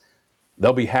less,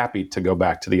 they'll be happy to go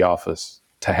back to the office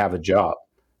to have a job.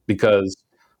 Because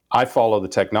I follow the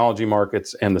technology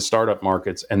markets and the startup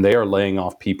markets, and they are laying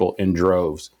off people in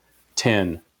droves,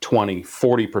 10, 20,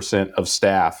 40% of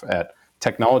staff at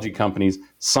technology companies,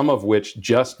 some of which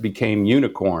just became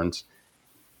unicorns,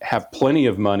 have plenty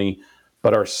of money,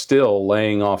 but are still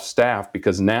laying off staff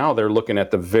because now they're looking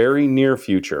at the very near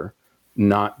future,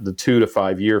 not the 2 to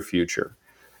 5 year future,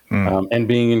 and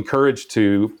being encouraged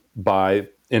to by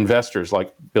investors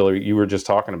like Billy, you were just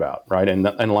talking about, right? And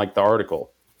like the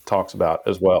article talks about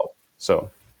as well. So,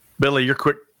 Billy, your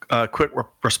quick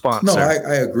response. No,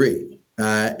 I agree.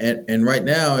 And right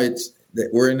now it's that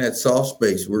we're in that soft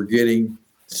space. We're getting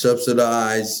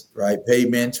subsidized, right,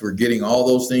 payments. We're getting all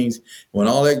those things. When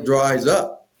all that dries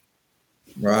up,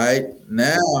 right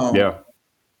now,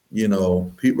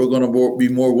 people are going to be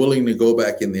more willing to go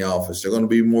back in the office. They're going to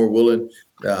be more willing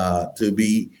to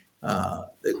be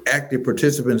active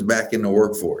participants back in the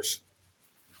workforce.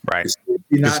 Right.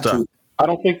 I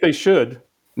don't think they should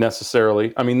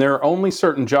necessarily. I mean, there are only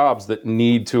certain jobs that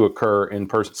need to occur in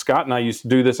person. Scott and I used to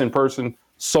do this in person,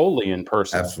 solely in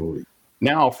person. Absolutely.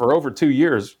 Now, for over 2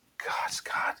 years,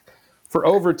 for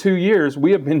over 2 years,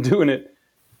 we have been doing it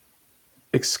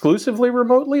exclusively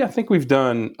remotely. I think we've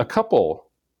done a couple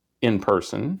in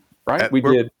person, right? We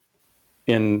did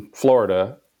in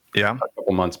Florida a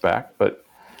couple months back, but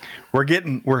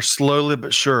we're slowly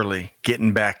but surely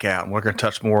getting back out. And we're going to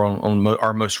touch more on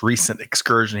our most recent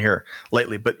excursion here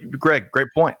lately. But Greg, great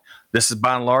point. This has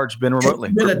by and large been remotely.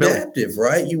 It's been adaptive,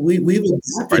 right? We've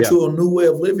adapted to a new way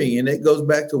of living, and it goes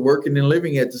back to working and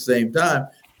living at the same time.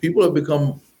 People have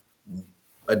become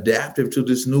adaptive to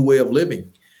this new way of living.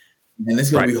 And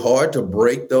it's going to be hard to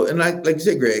break those. And like you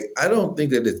said, Greg, I don't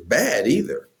think that it's bad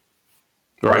either.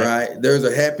 Right? There's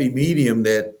a happy medium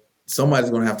that somebody's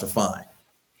going to have to find.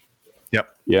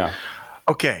 Yep. Yeah.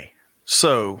 Okay.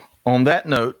 So on that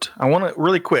note, I want to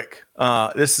really quick,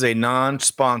 this is a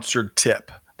non-sponsored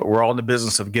tip, but we're all in the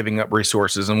business of giving up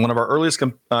resources. And one of our earliest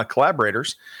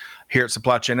collaborators here at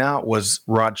Supply Chain Now was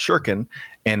Rod Shurkin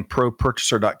and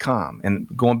ProPurchaser.com. And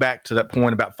going back to that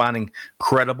point about finding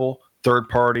credible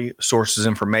third-party sources of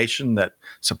information that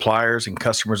suppliers and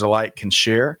customers alike can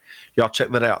share, y'all check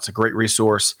that out. It's a great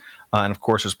resource. And of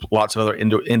course, there's lots of other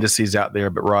indices out there,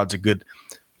 but Rod's a good,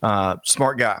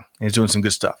 smart guy. And he's doing some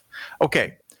good stuff.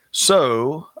 Okay.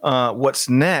 So what's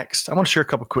next? I want to share a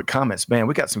couple quick comments. Man,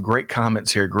 we got some great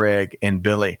comments here, Greg and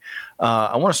Billy.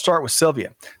 I want to start with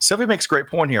Sylvia. Sylvia makes a great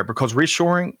point here because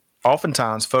reshoring,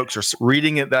 oftentimes folks are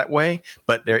reading it that way,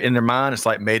 but they're in their mind, it's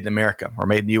like made in America or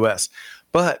made in the U.S.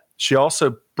 But she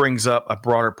also brings up a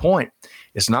broader point.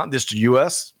 It's not just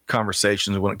U.S.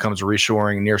 conversations when it comes to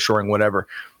reshoring, nearshoring, whatever.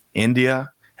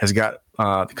 India has got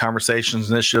the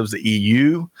conversations, initiatives, the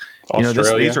EU.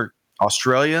 These are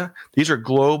Australia. These are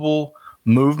global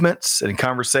movements and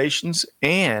conversations.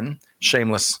 And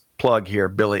shameless plug here,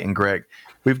 Billy and Greg.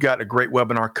 We've got a great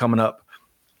webinar coming up,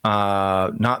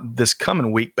 not this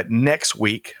coming week, but next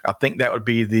week. I think that would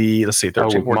be the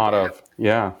 13th. Motto.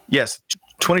 Yeah. Yes,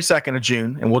 22nd of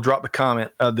June, and we'll drop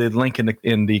the link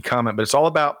in the comment. But it's all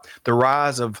about the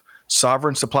rise of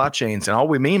sovereign supply chains, and all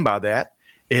we mean by that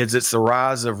is it's the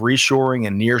rise of reshoring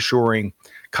and nearshoring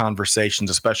conversations,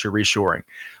 especially reshoring.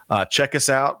 Check us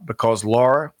out because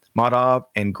Laura, Madhav,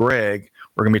 and Greg,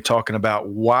 we're going to be talking about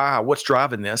what's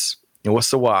driving this, and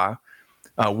what's the why,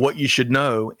 what you should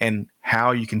know, and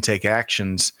how you can take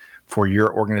actions for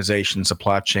your organization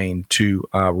supply chain to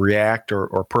react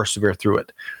or persevere through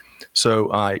it. So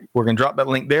we're going to drop that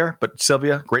link there. But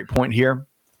Sylvia, great point here.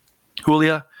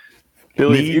 Julia,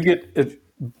 Billy,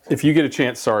 if you get a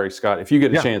chance, sorry, Scott, if you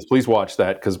get a chance, please watch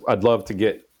that because I'd love to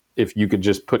get, if you could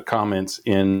just put comments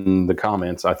in the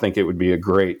comments, I think it would be a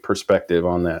great perspective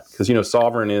on that. Because,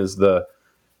 sovereign is the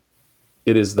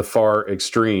far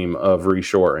extreme of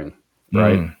reshoring,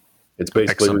 right? It's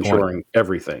basically Excellent reshoring point.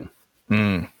 everything.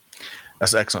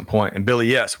 That's an excellent point. And Billy,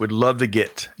 yes, we'd love to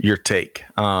get your take.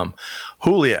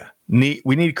 Julia, we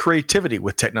need creativity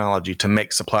with technology to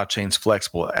make supply chains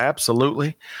flexible.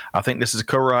 Absolutely. I think this is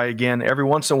Korai again. Every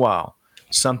once in a while,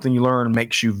 something you learn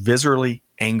makes you viscerally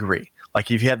angry.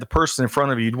 Like if you had the person in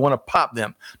front of you, you'd want to pop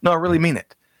them. No, I really mean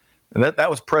it. And that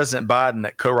was President Biden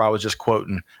that Korai was just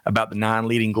quoting about the 9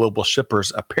 leading global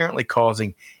shippers apparently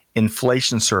causing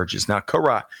inflation surges. Now,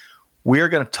 Korai, we're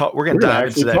going to dive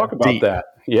into that. Talk about that.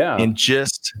 Yeah. In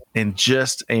just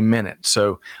a minute.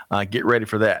 So get ready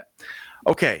for that.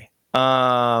 Okay.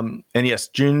 And yes,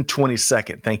 June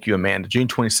 22nd. Thank you, Amanda. June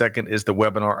 22nd is the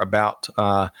webinar about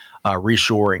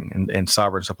reshoring and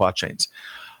sovereign supply chains.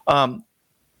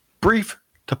 Brief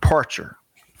departure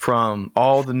from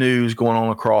all the news going on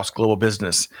across global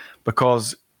business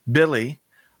because, Billy,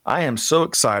 I am so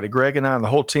excited. Greg and I and the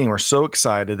whole team are so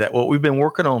excited that what we've been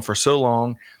working on for so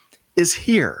long is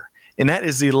here. And that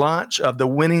is the launch of the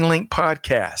Winning Link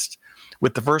podcast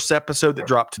with the first episode that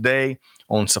dropped today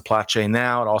on Supply Chain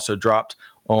Now. It also dropped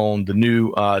on the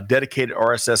new dedicated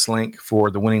RSS link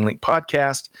for the Winning Link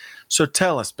podcast. So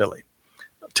tell us, Billy,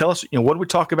 what do we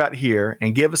talk about here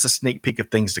and give us a sneak peek of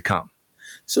things to come.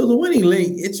 So the Winning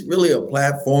Link, it's really a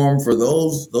platform for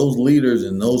those leaders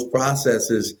and those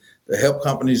processes to help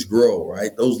companies grow,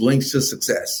 right? Those links to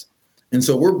success. And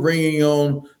so we're bringing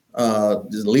on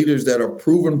the leaders that are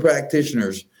proven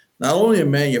practitioners, not only in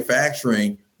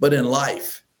manufacturing, but in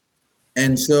life.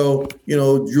 And so,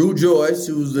 Drew Joyce,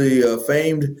 who's the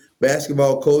famed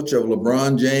basketball coach of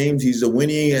LeBron James, he's the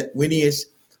winningest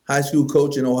high school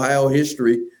coach in Ohio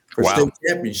history for state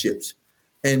championships.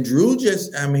 And Drew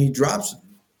he drops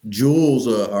jewels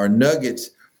or nuggets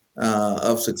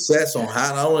of success on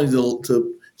how not only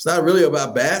it's not really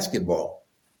about basketball.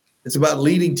 It's about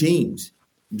leading teams,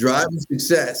 driving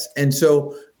success. And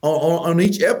so on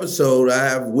each episode, I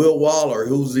have Will Waller,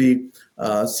 who's the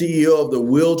CEO of the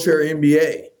Wheelchair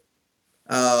MBA.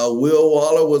 Will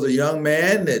Waller was a young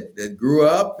man that grew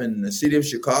up in the city of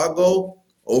Chicago,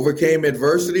 overcame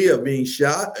adversity of being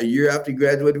shot a year after he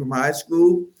graduated from high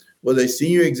school, was a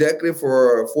senior executive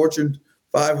for Fortune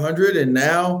 500, and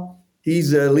now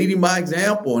he's leading by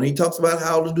example, and he talks about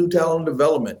how to do talent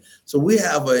development. So we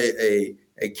have a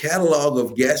catalog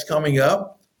of guests coming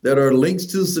up that are links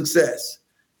to success.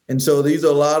 And so these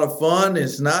are a lot of fun.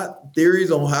 It's not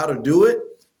theories on how to do it.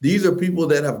 These are people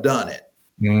that have done it.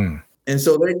 And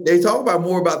so they talk about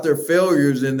more about their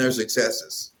failures than their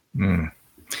successes.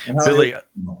 Billy,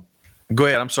 go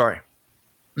ahead. I'm sorry.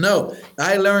 No,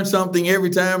 I learn something every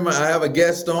time I have a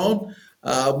guest on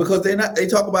because they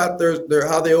talk about their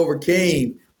how they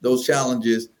overcame those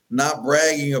challenges, not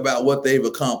bragging about what they've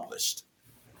accomplished.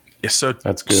 Yes, so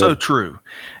that's good. So true.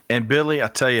 And Billy, I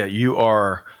tell you, you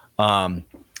are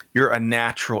you're a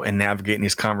natural in navigating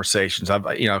these conversations.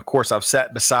 Of course, I've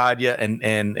sat beside you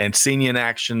and seen you in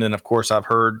action, and of course, I've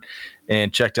heard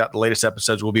and checked out the latest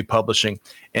episodes we'll be publishing.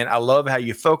 And I love how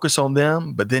you focus on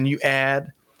them, but then you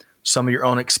add some of your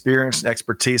own experience and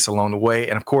expertise along the way.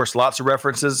 And of course, lots of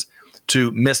references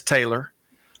to Miss Taylor,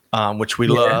 which we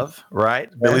love, right?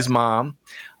 Yeah. Billy's mom.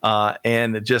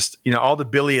 And just, all the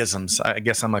Billyisms, I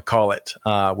guess I'm going to call it,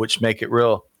 which make it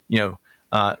real,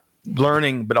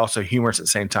 learning, but also humorous at the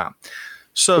same time.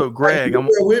 So, Greg, you're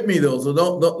with me though, so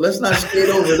don't let's not skate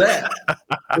over that.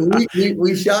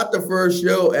 we shot the first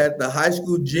show at the high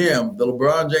school gym, the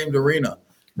LeBron James Arena.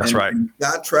 That's right.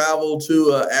 Got traveled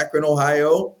to Akron,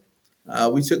 Ohio.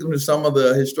 We took them to some of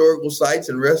the historical sites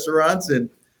and restaurants, and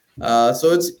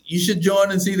so you should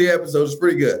join and see the episode. It's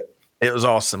pretty good. It was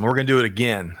awesome. We're going to do it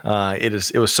again.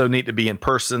 It was so neat to be in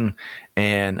person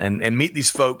and meet these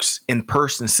folks in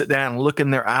person, sit down and look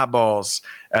in their eyeballs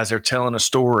as they're telling a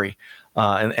story.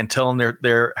 And telling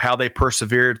their how they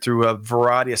persevered through a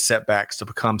variety of setbacks to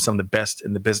become some of the best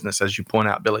in the business, as you point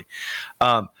out, Billy.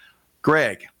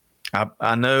 Greg,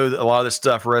 I know that a lot of this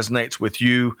stuff resonates with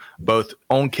you, both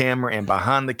on camera and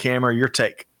behind the camera. Your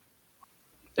take?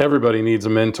 Everybody needs a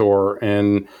mentor,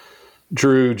 and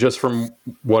Drew, just from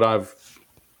what I've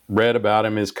read about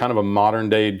him, is kind of a modern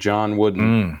day John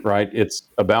Wooden, right? It's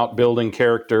about building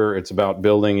character. It's about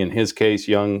building, in his case,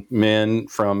 young men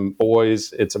from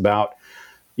boys. It's about,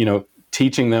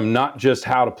 teaching them not just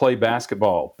how to play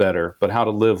basketball better, but how to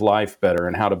live life better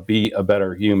and how to be a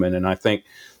better human. And I think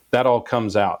that all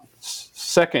comes out.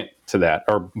 Second to that,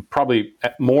 or probably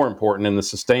more important in the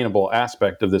sustainable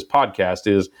aspect of this podcast,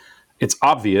 is it's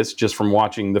obvious just from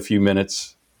watching the few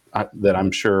minutes that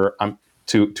I'm sure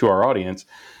to our audience,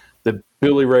 that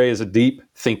Billy Ray is a deep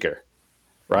thinker,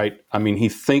 right? I mean, he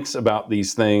thinks about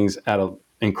these things at an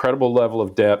incredible level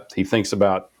of depth. He thinks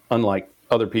about, unlike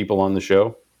other people on the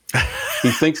show, he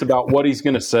thinks about what he's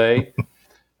going to say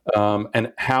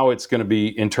and how it's going to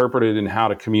be interpreted and how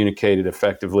to communicate it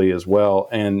effectively as well.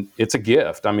 And it's a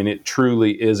gift. I mean, it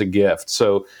truly is a gift.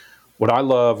 So what I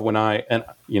love when I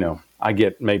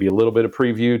get maybe a little bit of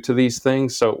preview to these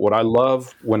things. So what I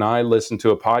love when I listen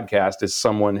to a podcast is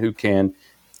someone who can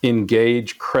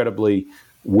engage credibly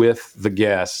with the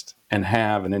guest and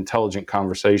have an intelligent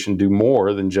conversation, do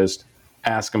more than just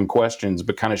ask them questions,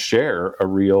 but kind of share a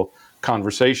real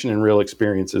conversation and real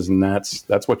experiences. And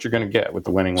that's what you're going to get with the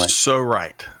Winning Link. So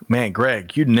right, man,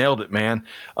 Greg, you nailed it, man.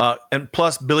 And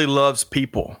plus Billy loves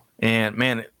people, and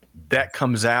man, that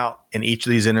comes out in each of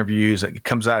these interviews. It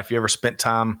comes out if you ever spent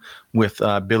time with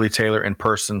Billy Taylor in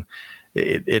person.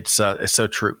 It's so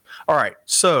true. All right,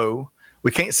 so we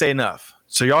can't say enough.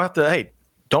 So y'all have to,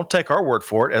 don't take our word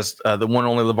for it, as the one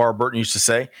only LeVar Burton used to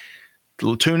say.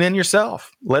 Tune in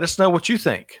yourself. Let us know what you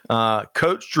think.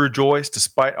 Coach Drew Joyce,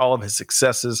 despite all of his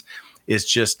successes, is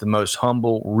just the most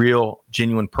humble, real,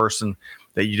 genuine person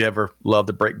that you'd ever love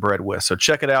to break bread with. So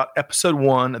check it out. Episode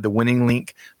 1 of the Winning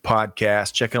Link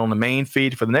podcast. Check it on the main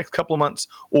feed for the next couple of months,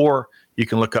 or you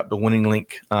can look up the Winning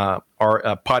Link our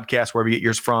podcast wherever you get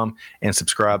yours from and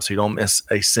subscribe so you don't miss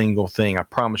a single thing. I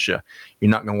promise you, you're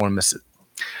not going to want to miss it.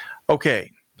 Okay.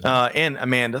 And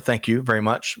Amanda, thank you very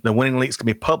much. The Winning Link's going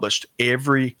to be published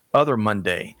every other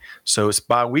Monday. So it's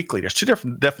bi-weekly. There's two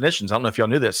different definitions. I don't know if y'all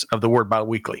knew this of the word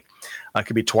bi-weekly. It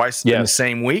could be twice in the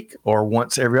same week or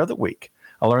once every other week.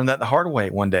 I learned that the hard way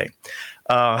one day.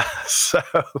 So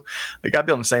you got to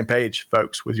be on the same page,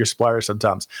 folks, with your suppliers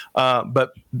sometimes.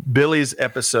 But Billy's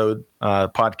episode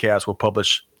podcast will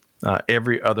publish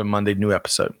every other Monday, new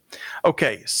episode.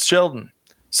 Okay, Sheldon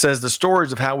says the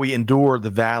stories of how we endure the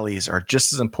valleys are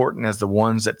just as important as the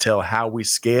ones that tell how we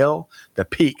scale the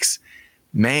peaks.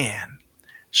 Man,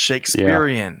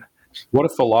 Shakespearean. Yeah. What a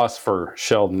philosopher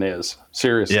Sheldon is.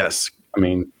 Seriously. Yes. I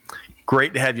mean,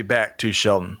 great to have you back too,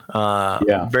 Sheldon.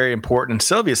 Very important. And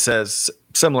Sylvia says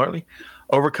similarly,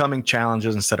 overcoming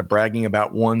challenges instead of bragging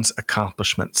about one's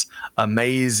accomplishments.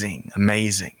 Amazing.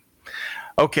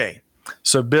 Okay.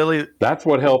 So Billy, that's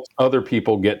what helps other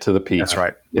people get to the peak. That's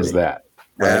right. Is that.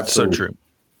 That's so true.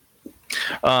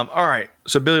 All right.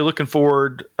 So, Billy, looking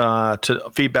forward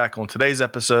to feedback on today's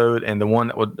episode and the one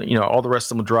that would, all the rest of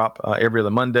them will drop every other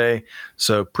Monday.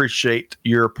 So, appreciate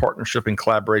your partnership and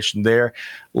collaboration there.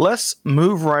 Let's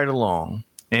move right along.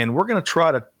 And we're going to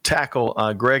try to tackle,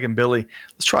 Greg and Billy,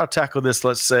 let's try to tackle this,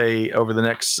 let's say, over the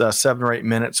next 7 or 8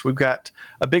 minutes. We've got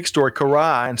a big story,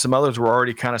 Karai, and some others we're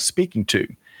already kind of speaking to.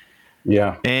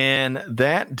 Yeah. And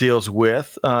that deals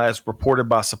with, as reported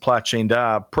by Supply Chain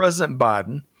Dive, President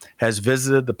Biden has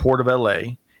visited the Port of LA,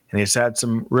 and he's had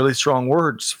some really strong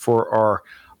words for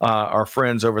our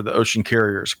friends over the ocean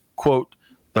carriers. Quote,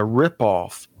 the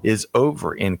ripoff is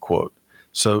over, end quote.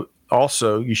 So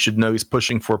also, you should know he's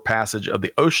pushing for passage of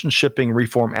the Ocean Shipping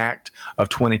Reform Act of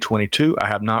 2022. I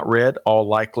have not read, all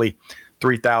likely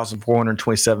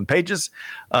 3,427 pages.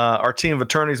 Our team of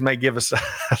attorneys may give us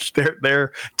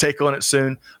their take on it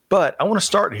soon. But I want to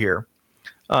start here.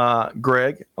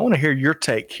 Greg, I want to hear your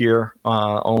take here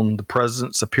on the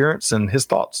president's appearance and his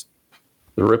thoughts.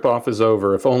 The ripoff is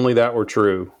over. If only that were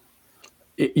true.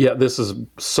 This is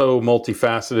so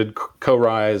multifaceted.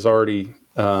 Korai has already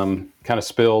kind of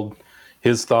spilled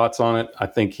his thoughts on it. I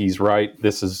think he's right.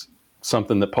 This is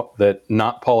something that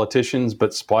not politicians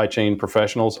but supply chain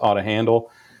professionals ought to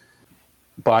handle.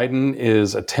 Biden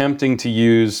is attempting to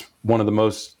use one of the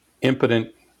most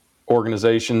impotent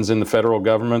organizations in the federal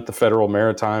government, the Federal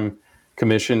Maritime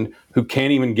Commission, who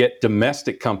can't even get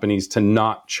domestic companies to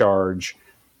not charge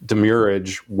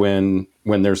demurrage when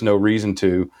there's no reason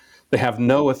to. They have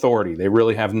no authority. They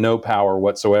really have no power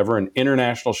whatsoever. And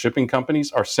international shipping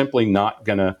companies are simply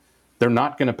they're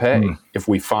not going to pay if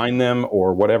we fine them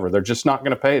or whatever. They're just not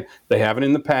going to pay. They haven't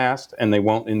in the past and they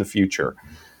won't in the future.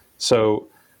 So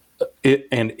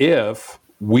if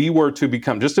we were to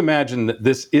become, just imagine that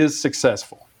this is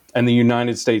successful and the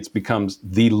United States becomes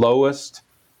the lowest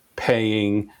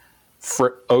paying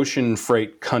ocean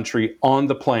freight country on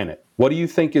the planet. What do you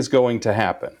think is going to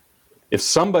happen? If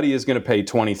somebody is going to pay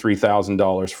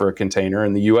 $23,000 for a container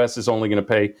and the U.S. is only going to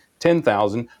pay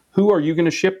 $10,000, who are you going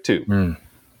to ship to?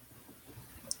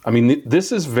 I mean,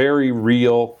 this is very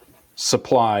real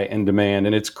supply and demand,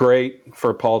 and it's great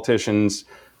for politicians,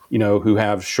 who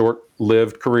have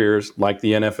short-lived careers like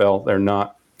the NFL. They're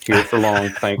not here for long,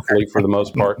 thankfully, for the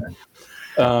most part,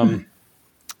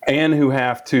 and who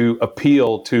have to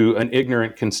appeal to an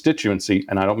ignorant constituency.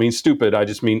 And I don't mean stupid. I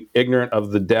just mean ignorant of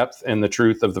the depth and the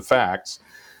truth of the facts.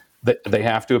 That they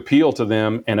have to appeal to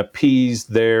them and appease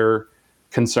their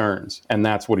concerns. And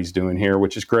that's what he's doing here,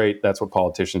 which is great. That's what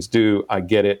politicians do. I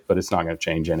get it, but it's not going to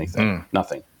change anything.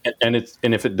 Nothing. And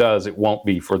if it does, it won't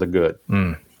be for the good.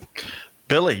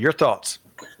 Billy, your thoughts?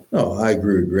 No, I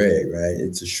agree with Greg, right?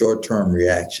 It's a short-term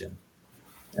reaction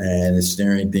and it's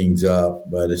stirring things up,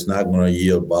 but it's not going to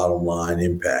yield bottom line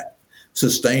impact,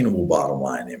 sustainable bottom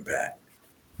line impact.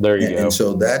 There you go. And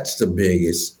so that's the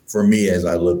biggest for me as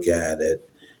I look at it,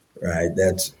 right?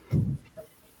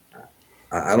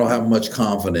 I don't have much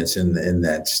confidence in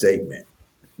that statement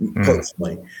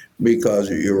personally, because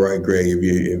you're right, Greg.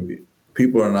 If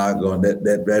people are not going,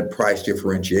 that price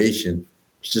differentiation,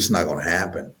 it's just not going to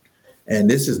happen. And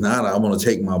this is not, I'm going to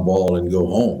take my ball and go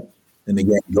home and the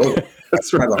game go.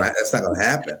 That's not going to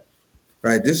happen,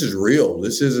 right? This is real.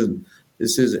 This isn't,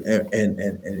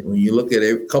 and when you look at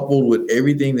it, coupled with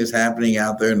everything that's happening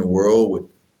out there in the world with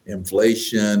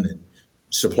inflation and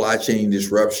supply chain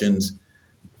disruptions,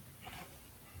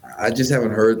 I just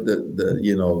haven't heard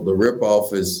the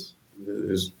ripoff is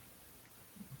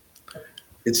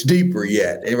it's deeper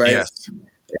yet, right? Yes.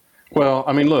 Well,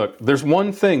 I mean, look, there's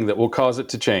one thing that will cause it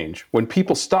to change. When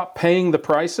people stop paying the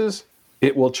prices,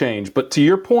 it will change. But to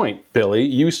your point, Billy,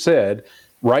 you said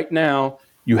right now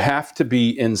you have to be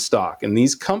in stock. And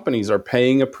these companies are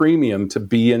paying a premium to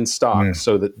be in stock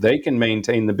so that they can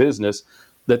maintain the business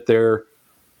that their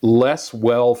less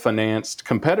well-financed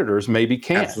competitors maybe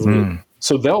can't.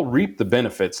 So they'll reap the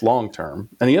benefits long-term.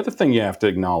 And the other thing you have to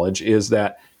acknowledge is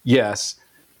that, yes,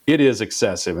 it is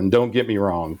excessive. And don't get me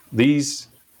wrong, these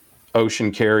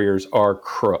ocean carriers are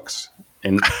crooks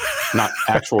and not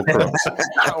actual crooks.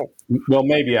 Well,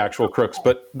 maybe actual crooks,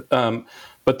 but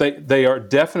they are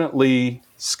definitely,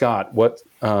 Scott,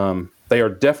 they are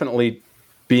definitely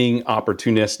being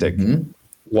opportunistic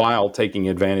while taking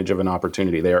advantage of an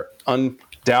opportunity. They are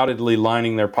undoubtedly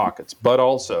lining their pockets, but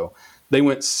also they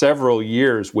went several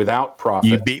years without profit.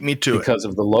 You beat me to because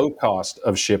of the low cost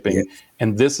of shipping,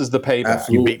 and this is the payback.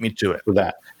 You beat me to it for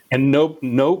that. And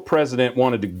no president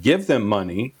wanted to give them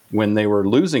money when they were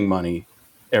losing money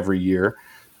every year,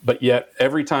 but yet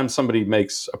every time somebody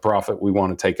makes a profit, we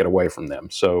want to take it away from them.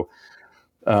 So,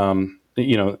 I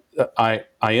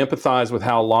empathize with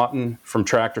Hal Lawton from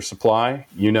Tractor Supply.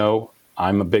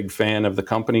 I'm a big fan of the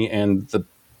company and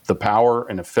the power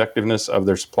and effectiveness of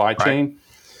their supply chain.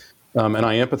 And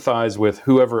I empathize with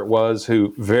whoever it was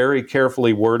who very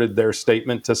carefully worded their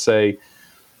statement to say,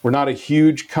 we're not a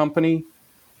huge company,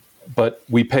 but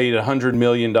we paid $100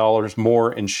 million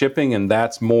more in shipping, and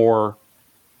that's more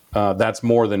than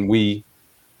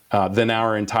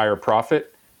our entire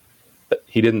profit.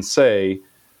 He didn't say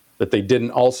that they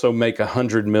didn't also make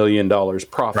 $100 million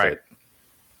profit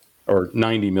or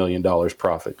 $90 million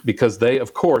profit, because they,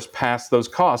 of course, pass those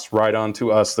costs right on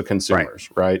to us, the consumers,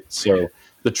 right? So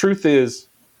the truth is,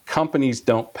 companies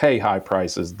don't pay high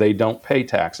prices. They don't pay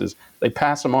taxes. They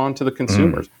pass them on to the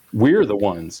consumers. We're the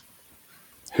ones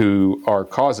who are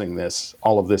causing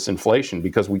all of this inflation,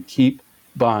 because we keep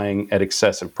buying at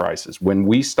excessive prices. When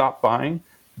we stop buying,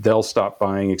 they'll stop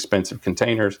buying expensive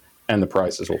containers and the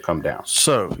prices will come down.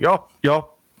 So y'all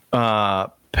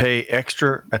pay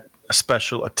extra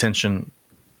special attention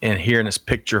in hearing this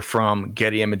picture from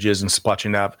Getty Images and Supply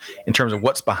Chain Now in terms of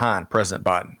what's behind President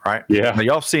Biden, right? Yeah. Now,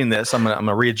 y'all have seen this. I'm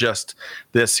gonna readjust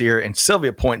this here. And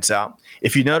Sylvia points out,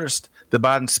 if you noticed, the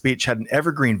Biden speech had an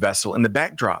evergreen vessel in the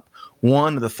backdrop,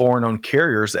 one of the foreign-owned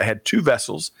carriers that had 2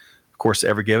 vessels, of course,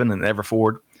 Ever Given and Ever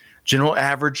Forward. General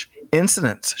average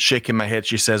incidents, shaking my head,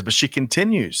 she says, but she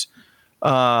continues.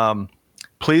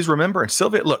 Please remember, and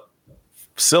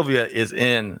Sylvia is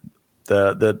in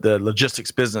the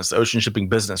logistics business, the ocean shipping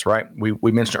business, right?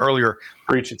 We mentioned earlier,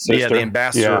 Preach it, sister. the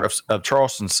ambassador of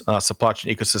Charleston's supply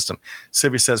chain ecosystem.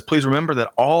 Sylvia says, please remember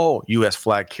that all U.S.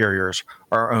 flag carriers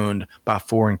are owned by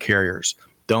foreign carriers.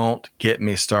 Don't get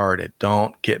me started.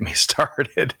 Don't get me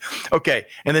started. Okay,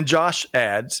 and then Josh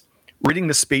adds, reading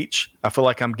the speech, I feel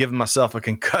like I'm giving myself a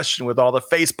concussion with all the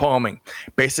face palming.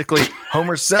 Basically,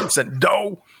 Homer Simpson,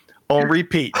 on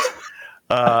repeat.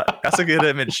 That's a good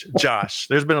image, Josh.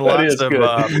 There's been lots of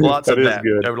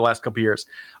that over the last couple of years.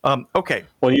 Okay.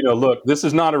 Well, look, this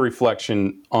is not a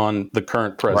reflection on the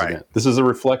current president. Right. This is a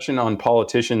reflection on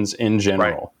politicians in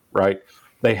general, right?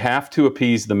 They have to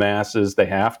appease the masses. They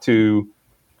have to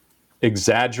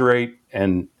exaggerate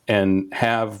and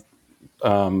have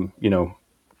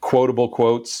quotable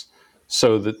quotes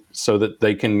so that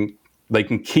they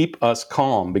can keep us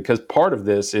calm, because part of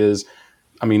this is,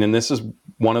 and this is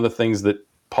one of the things that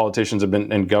politicians have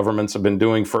been and governments have been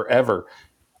doing forever,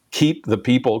 keep the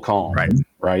people calm,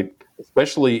 right?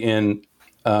 Especially in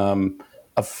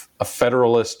a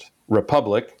federalist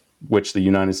republic, which the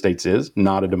United States is,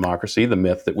 not a democracy, the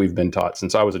myth that we've been taught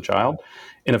since I was a child.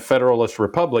 In a federalist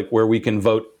republic where we can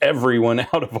vote everyone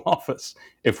out of office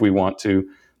if we want to,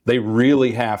 they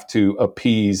really have to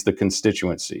appease the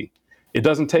constituency. It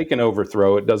doesn't take an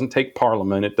overthrow. It doesn't take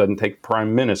parliament. It doesn't take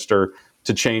prime minister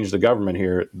to change the government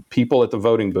here. People at the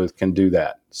voting booth can do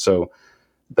that. So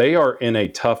they are in a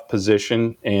tough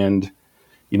position, and,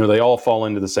 they all fall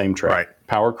into the same trap. Right.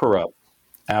 Power corrupts.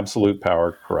 Absolute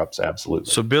power corrupts absolutely.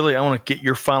 So, Billy, I want to get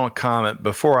your final comment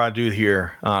before I do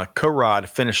here. Corrod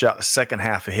finish out the second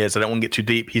half of his. I don't want to get too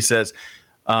deep. He says,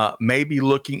 maybe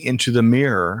looking into the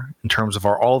mirror in terms of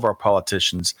all of our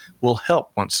politicians will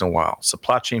help once in a while.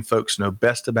 Supply chain folks know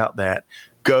best about that.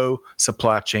 Go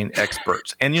supply chain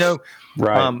experts. And,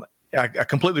 I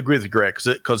completely agree with you, Greg,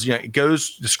 because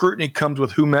the scrutiny comes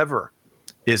with whomever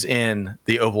is in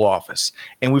the Oval Office.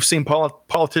 And we've seen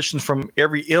politicians from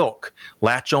every ilk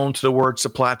latch on to the word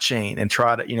supply chain and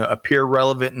try to, appear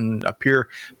relevant and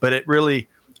but it really,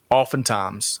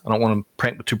 oftentimes, I don't want to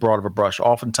paint with too broad of a brush.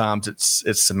 Oftentimes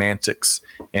it's semantics,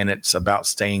 and it's about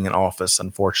staying in office,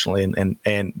 unfortunately,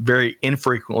 and very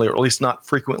infrequently, or at least not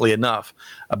frequently enough,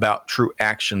 about true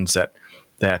actions that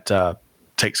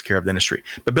takes care of the industry.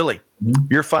 But Billy,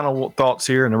 your final thoughts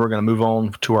here, and then we're going to move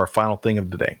on to our final thing of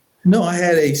the day. No, I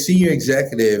had a senior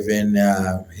executive, and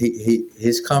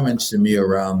his comments to me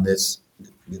around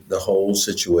the whole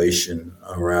situation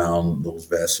around those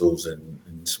vessels and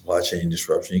supply chain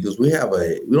disruption. He goes, we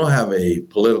don't have a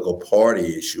political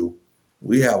party issue.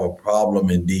 We have a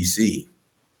problem in DC.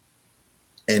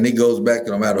 And it goes back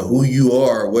to no matter who you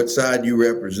are, what side you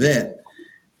represent,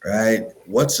 right?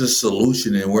 What's the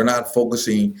solution? And we're not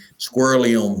focusing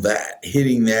squarely on that,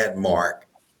 hitting that mark.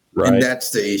 Right. And that's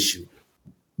the issue.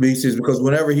 Because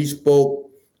whenever he spoke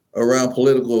around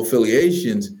political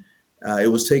affiliations,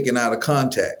 it was taken out of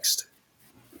context.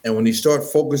 And when he started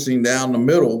focusing down the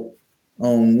middle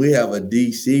on, we have a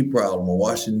DC problem, a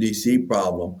Washington, D.C.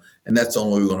 problem, and that's the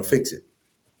only way we're going to fix it.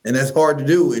 And that's hard to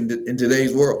do in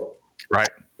today's world. Right.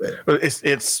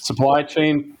 It's supply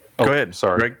chain. Go ahead.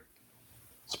 Sorry. Greg.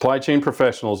 Supply chain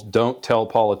professionals don't tell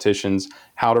politicians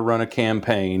how to run a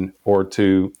campaign or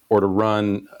to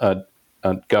run a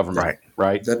government.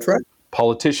 Right. That's right.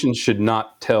 Politicians should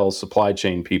not tell supply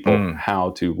chain people how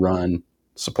to run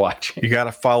supply chain. You got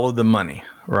to follow the money,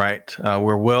 right? Stay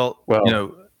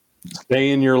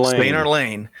in your lane. Stay in our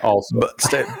lane. Also, but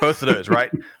both of those,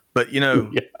 right? But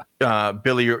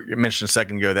Billy, you mentioned a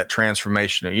second ago that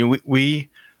transformation. We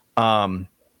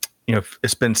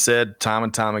it's been said time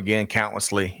and time again,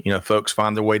 countlessly. Folks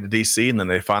find their way to DC, and then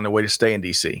they find their way to stay in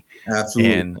DC.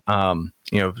 Absolutely. And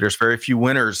there's very few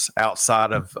winners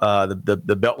outside of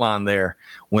the Beltline there.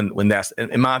 When that's,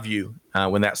 in my view,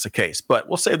 when that's the case. But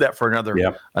we'll save that for another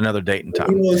date and time.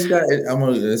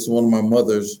 It's one of my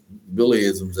mother's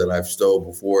Billyisms that I've stole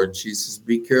before, and she says,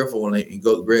 "Be careful when you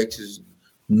go." Greg says,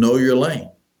 "Know your lane."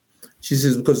 She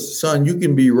says, "Because son, you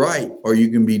can be right or you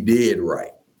can be dead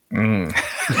right."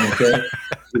 Okay,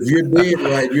 if you're dead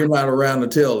right, you're not around to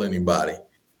tell anybody.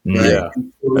 Right? Yeah, so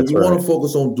you want to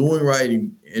focus on doing right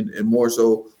and more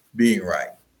so being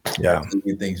right. Yeah, to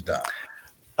get things done.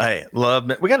 Hey,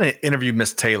 we got to interview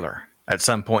Miss Taylor at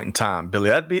some point in time, Billy.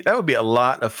 That would be a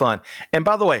lot of fun. And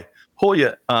by the way,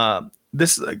 Julia,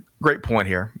 this is a great point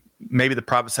here. Maybe the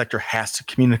private sector has to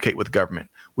communicate with government.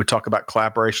 We talk about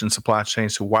collaboration, supply chain.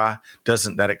 So why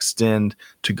doesn't that extend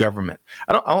to government?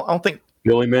 I don't think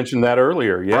Billy mentioned that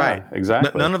earlier. Yeah, right.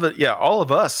 Exactly. None of it. Yeah, all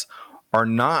of us are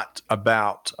not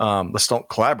about let's don't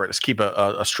collaborate. Let's keep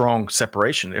a strong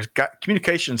separation.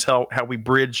 Communications how we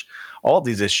bridge all of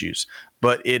these issues,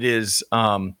 but it's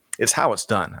how it's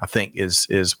done. I think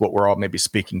is what we're all maybe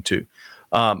speaking to.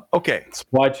 Okay,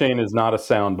 supply chain is not a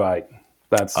soundbite.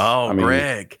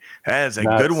 Greg, that is a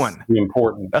good one. The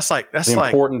important. That's like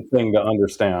important thing to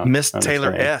understand. Miss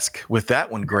Taylor-esque with that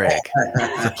one, Greg.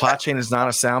 Supply chain is not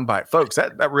a soundbite, folks.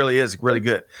 That really is really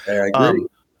good. I agree.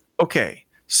 Okay,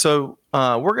 so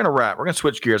we're gonna wrap. We're gonna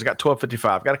switch gears. I got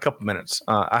 12:55. Got a couple minutes.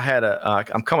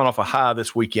 I'm coming off a high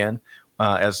this weekend.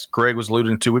 As Greg was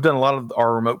alluding to, we've done a lot of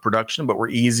our remote production, but we're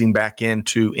easing back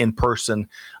into in-person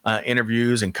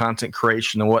interviews and content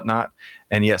creation and whatnot.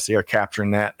 And yes, they are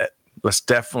capturing that. Let's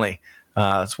definitely,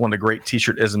 it's one of the great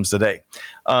T-shirt isms today.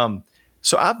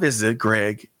 So I visited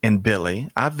Greg and Billy.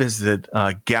 I visited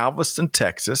Galveston,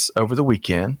 Texas over the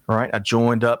weekend, right? I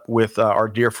joined up with our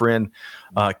dear friend,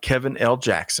 Kevin L.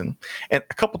 Jackson. And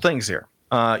a couple things here.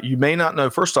 You may not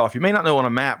know, first off, you may not know on a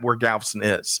map where Galveston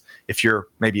is, if you're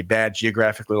maybe bad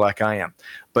geographically like I am.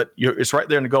 But it's right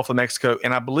there in the Gulf of Mexico.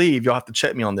 And I believe, you'll have to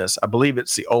check me on this, I believe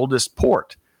it's the oldest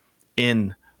port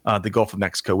in the Gulf of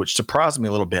Mexico, which surprised me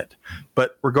a little bit.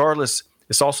 But regardless,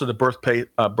 it's also the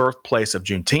birthplace of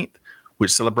Juneteenth,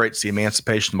 which celebrates the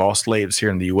emancipation of all slaves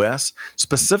here in the U.S.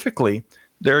 Specifically,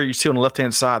 there you see on the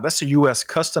left-hand side, that's a U.S.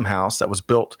 Custom House that was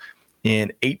built in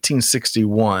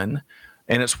 1861,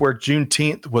 and it's where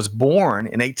Juneteenth was born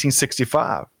in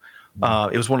 1865.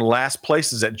 It was one of the last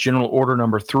places that General Order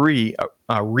Number 3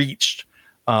 reached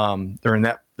during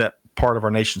that part of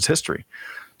our nation's history.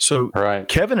 So right.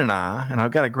 Kevin and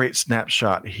I've got a great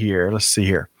snapshot here. Let's see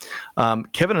here.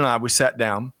 Kevin and I, we sat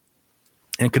down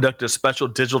and conducted a special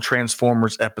Digital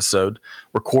Transformers episode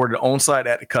recorded on site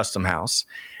at the Custom House.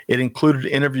 It included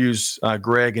interviews,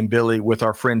 Greg and Billy, with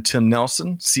our friend Tim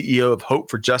Nelson, CEO of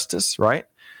Hope for Justice, right?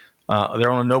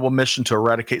 They're on a noble mission to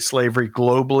eradicate slavery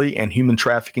globally and human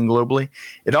trafficking globally.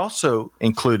 It also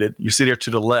included, you see there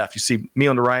to the left, you see me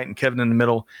on the right and Kevin in the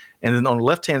middle. And then on the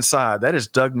left-hand side, that is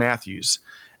Doug Matthews,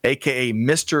 a.k.a.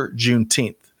 Mr.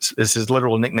 Juneteenth. Is his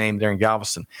literal nickname there in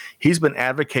Galveston. He's been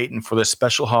advocating for this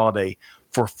special holiday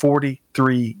for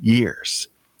 43 years.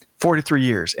 43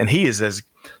 years. And he is as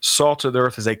salt of the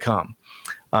earth as they come.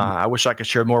 I wish I could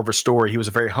share more of his story. He was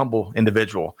a very humble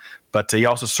individual, but he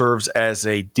also serves as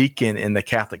a deacon in the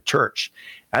Catholic Church.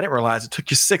 I didn't realize it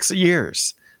took you 6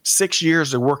 years. 6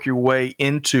 years to work your way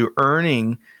into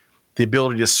earning the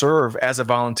ability to serve as a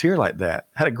volunteer like that.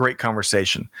 Had a great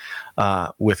conversation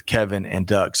with Kevin and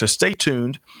Doug. So stay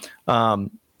tuned. 5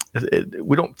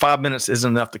 minutes isn't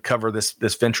enough to cover this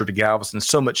venture to Galveston.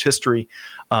 So much history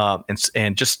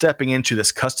and just stepping into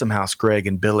this Custom House, Greg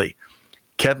and Billy.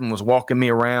 Kevin was walking me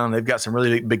around. They've got some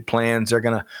really big plans. They're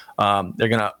gonna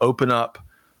open up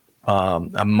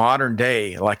a modern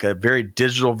day, like a very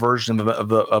digital version of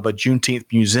a Juneteenth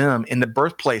museum in the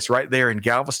birthplace right there in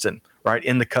Galveston, right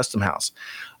in the Custom House.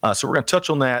 So we're going to touch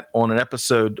on that on an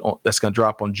episode that's going to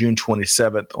drop on June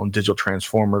 27th on Digital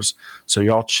Transformers. So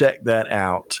y'all check that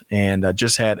out. And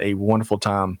just had a wonderful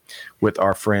time with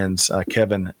our friends,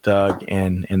 Kevin, Doug,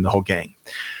 and the whole gang.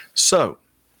 So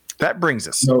that brings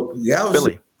us. So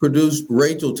Galveston produced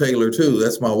Rachel Taylor too.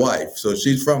 That's my wife. So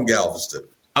she's from Galveston.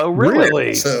 Oh,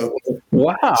 really? So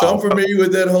wow. So I'm familiar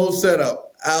with that whole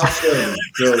setup. Outstanding.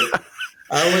 So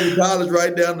I went to college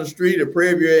right down the street at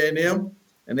Prairie View A&M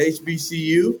and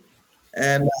HBCU,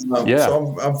 and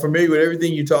so I'm familiar with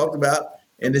everything you talked about,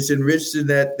 and it's enriched in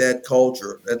that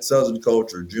culture, that Southern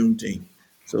culture, Juneteenth.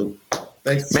 So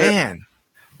thanks, man.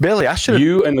 Billy, I should.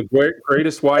 You and the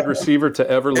greatest wide receiver to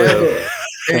ever live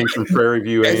came from Prairie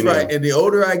View A&M. That's right. And the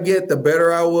older I get, the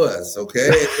better I was. Okay.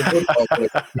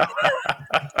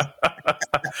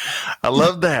 I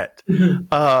love that.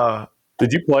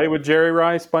 Did you play with Jerry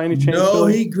Rice by any chance? No,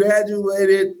 he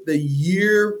graduated the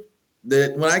year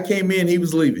that when I came in, he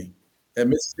was leaving at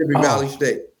Mississippi Valley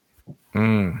State.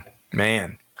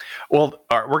 Man. Well,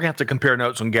 all right, we're going to have to compare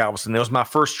notes on Galveston. It was my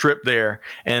first trip there.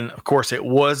 And of course, it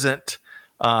wasn't,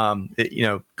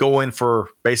 going for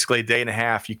basically a day and a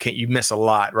half. You miss a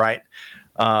lot, right?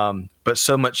 But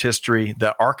so much history.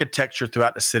 The architecture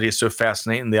throughout the city is so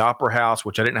fascinating. The Opera House,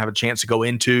 which I didn't have a chance to go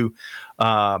into,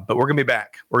 but we're going to be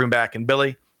back. We're going to be back. And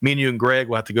Billy, me and you and Greg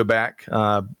will have to go back,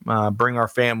 bring our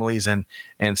families and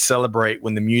celebrate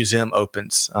when the museum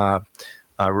opens.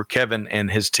 Kevin and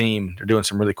his team are doing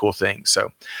some really cool things.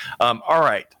 So, all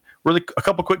right. Really, a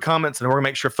couple quick comments, and we're going to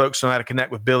make sure folks know how to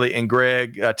connect with Billy and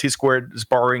Greg. T Squared is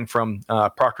borrowing from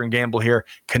Procter & Gamble here.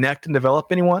 Connect and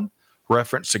develop anyone?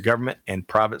 Reference to government and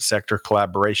private sector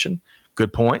collaboration.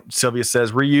 Good point. Sylvia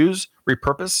says reuse,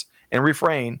 repurpose, and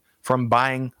refrain from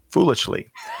buying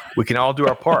foolishly. We can all do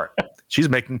our part. She's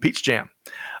making peach jam.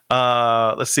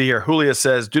 Let's see here. Julia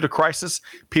says, due to crisis,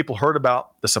 people heard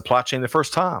about the supply chain the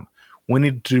first time. We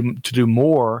need to do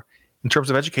more in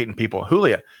terms of educating people.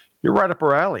 Julia, you're right up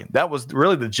our alley. That was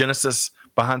really the genesis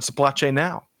behind Supply Chain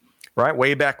Now, right?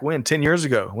 Way back when, 10 years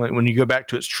ago, when you go back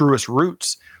to its truest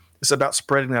roots, it's about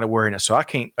spreading that awareness. So I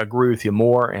can't agree with you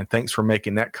more, and thanks for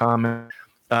making that comment.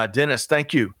 Dennis,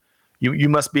 thank you. You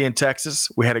must be in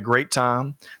Texas. We had a great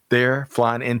time there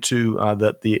flying into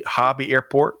the Hobby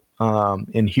Airport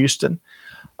in Houston.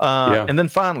 And then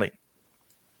finally,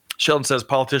 Sheldon says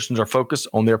politicians are focused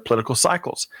on their political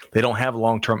cycles. They don't have a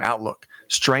long-term outlook.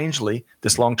 Strangely,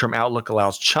 this long-term outlook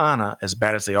allows China, as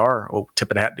bad as they are,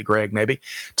 tip it hat to Greg maybe,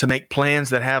 to make plans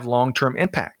that have long-term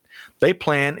impact. They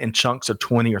plan in chunks of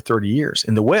 20 or 30 years.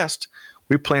 In the West,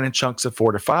 we plan in chunks of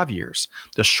 4 to 5 years.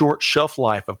 The short shelf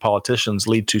life of politicians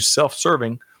lead to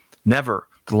self-serving, never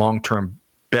the long-term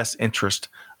best interest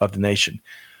of the nation.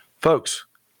 Folks,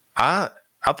 I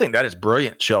think that is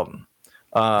brilliant, Sheldon.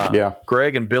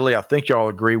 Greg and Billy, I think y'all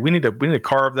agree. We need to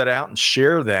carve that out and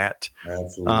share that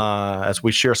as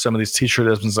we share some of these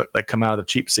t-shirtisms that come out of the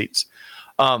cheap seats.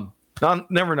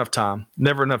 Never enough time.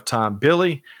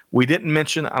 Billy, we didn't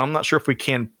mention, I'm not sure if we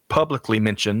can publicly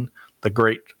mention the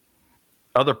great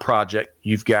other project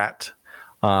you've got.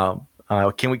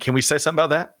 Can we say something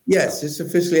about that? Yes, it's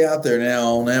officially out there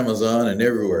now on Amazon and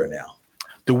everywhere now.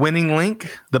 The Winning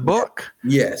Link, the book?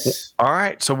 Yes. All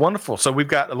right. So wonderful. So we've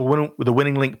got the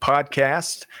Winning Link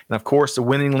podcast and, of course, the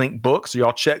Winning Link book. So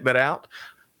y'all check that out.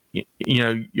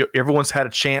 Everyone's had a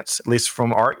chance, at least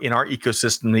in our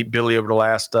ecosystem, to meet Billy over the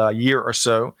last year or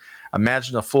so.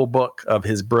 Imagine a full book of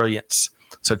his brilliance.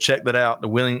 So check that out, the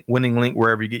Winning Link,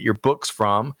 wherever you get your books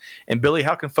from. And Billy,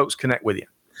 how can folks connect with you?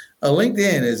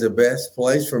 LinkedIn is the best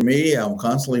place for me. I'm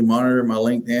constantly monitoring my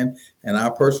LinkedIn, and I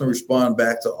personally respond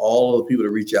back to all of the people that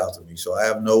reach out to me. So I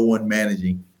have no one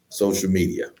managing social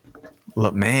media.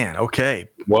 Look, man, okay.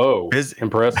 Whoa,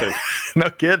 impressive.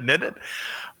 No kidding, isn't it?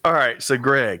 All right, so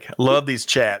Greg, love these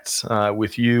chats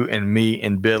with you and me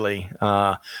and Billy.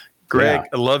 Greg,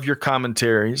 I love your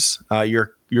commentaries.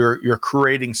 You're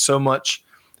creating so much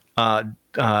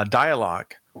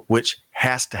dialogue, which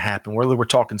has to happen, whether we're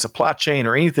talking supply chain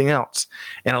or anything else.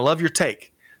 And I love your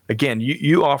take. Again,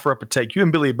 you offer up a take. You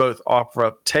and Billy both offer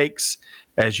up takes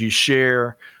as you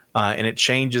share, and it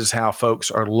changes how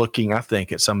folks are looking, I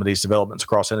think, at some of these developments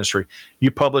across industry.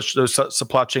 You publish those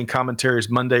supply chain commentaries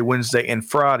Monday, Wednesday, and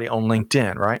Friday on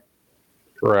LinkedIn, right?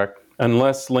 Correct.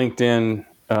 Unless LinkedIn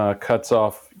cuts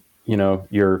off,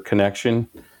 your connection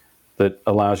that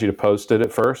allows you to post it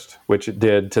at first, which it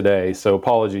did today. So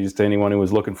apologies to anyone who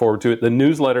was looking forward to it. The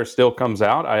newsletter still comes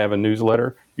out. I have a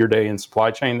newsletter, Your Day in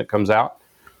Supply Chain, that comes out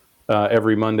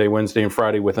every Monday, Wednesday, and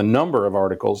Friday with a number of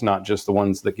articles, not just the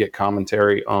ones that get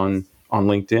commentary on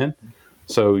LinkedIn.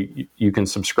 So you can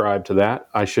subscribe to that.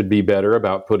 I should be better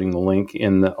about putting the link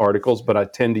in the articles, but I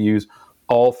tend to use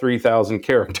all 3,000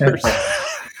 characters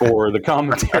for the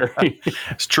commentary.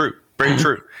 It's true. Very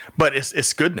true. But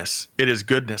it's goodness. It is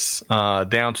goodness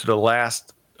down to the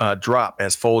last drop,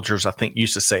 as Folgers, I think,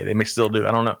 used to say. They may still do.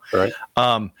 I don't know.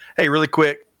 Right. Hey, really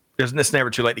quick, it's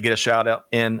never too late to get a shout out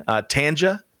in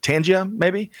Tanja,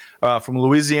 maybe, from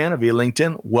Louisiana via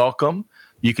LinkedIn. Welcome.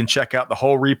 You can check out the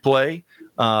whole replay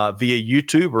via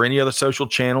YouTube or any other social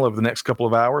channel over the next couple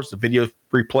of hours, the video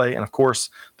replay. And, of course,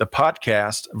 the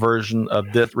podcast version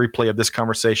of the replay of this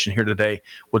conversation here today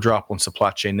will drop on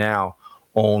Supply Chain Now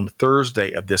on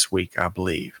Thursday of this week, I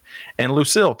believe. And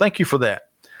Lucille, thank you for that.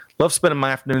 Love spending my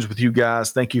afternoons with you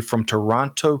guys. Thank you from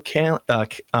Toronto,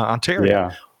 Ontario.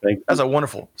 Yeah, thank you. That's a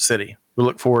wonderful city. We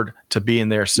look forward to being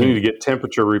there soon. We need to get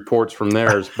temperature reports from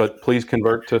theirs, but please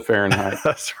convert to Fahrenheit.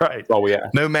 That's right. That's all we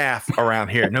ask. No math around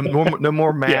here. No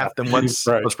more math than what's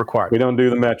required. We don't do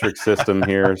the metric system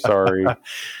here. Sorry,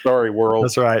 world.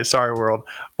 That's right. Sorry, world.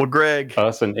 Well, Greg.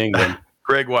 Us and England.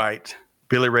 Greg White,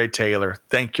 Billy Ray Taylor,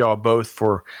 thank y'all both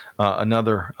for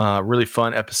another really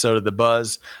fun episode of The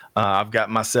Buzz. I've got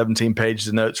my 17 pages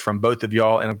of notes from both of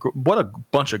y'all, and what a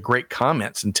bunch of great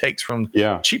comments and takes from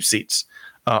Cheap Seats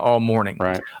all morning.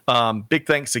 Right. Big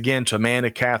thanks again to Amanda,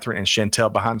 Catherine, and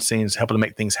Chantel behind the scenes, helping to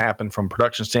make things happen from a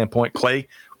production standpoint. Clay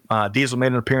Diesel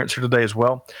made an appearance here today as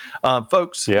well.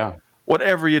 Folks,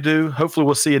 whatever you do, hopefully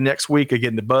we'll see you next week.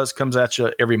 Again, the Buzz comes at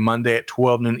you every Monday at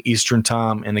 12 noon Eastern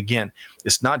time. And again,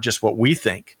 it's not just what we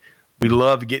think. We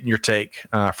love getting your take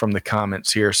from the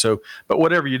comments here. So, but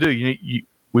whatever you do,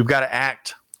 we've got to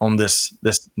act on this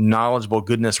knowledgeable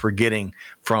goodness we're getting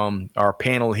from our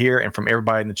panel here and from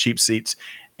everybody in the cheap seats.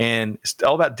 And it's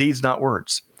all about deeds, not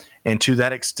words. And to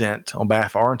that extent, on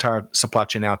behalf of our entire Supply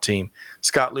Chain Now team,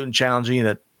 Scott Luton challenging you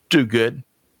to do good,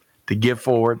 to give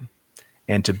forward,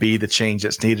 and to be the change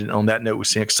that's needed. And on that note, we'll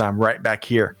see you next time right back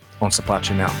here on Supply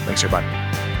Chain Now. Thanks, everybody.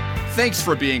 Thanks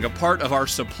for being a part of our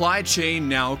Supply Chain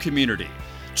Now community.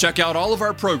 Check out all of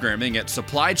our programming at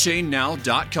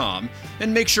supplychainnow.com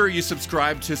and make sure you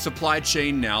subscribe to Supply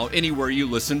Chain Now anywhere you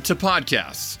listen to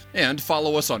podcasts. And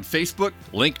follow us on Facebook,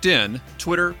 LinkedIn,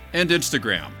 Twitter, and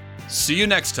Instagram. See you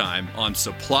next time on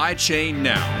Supply Chain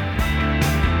Now.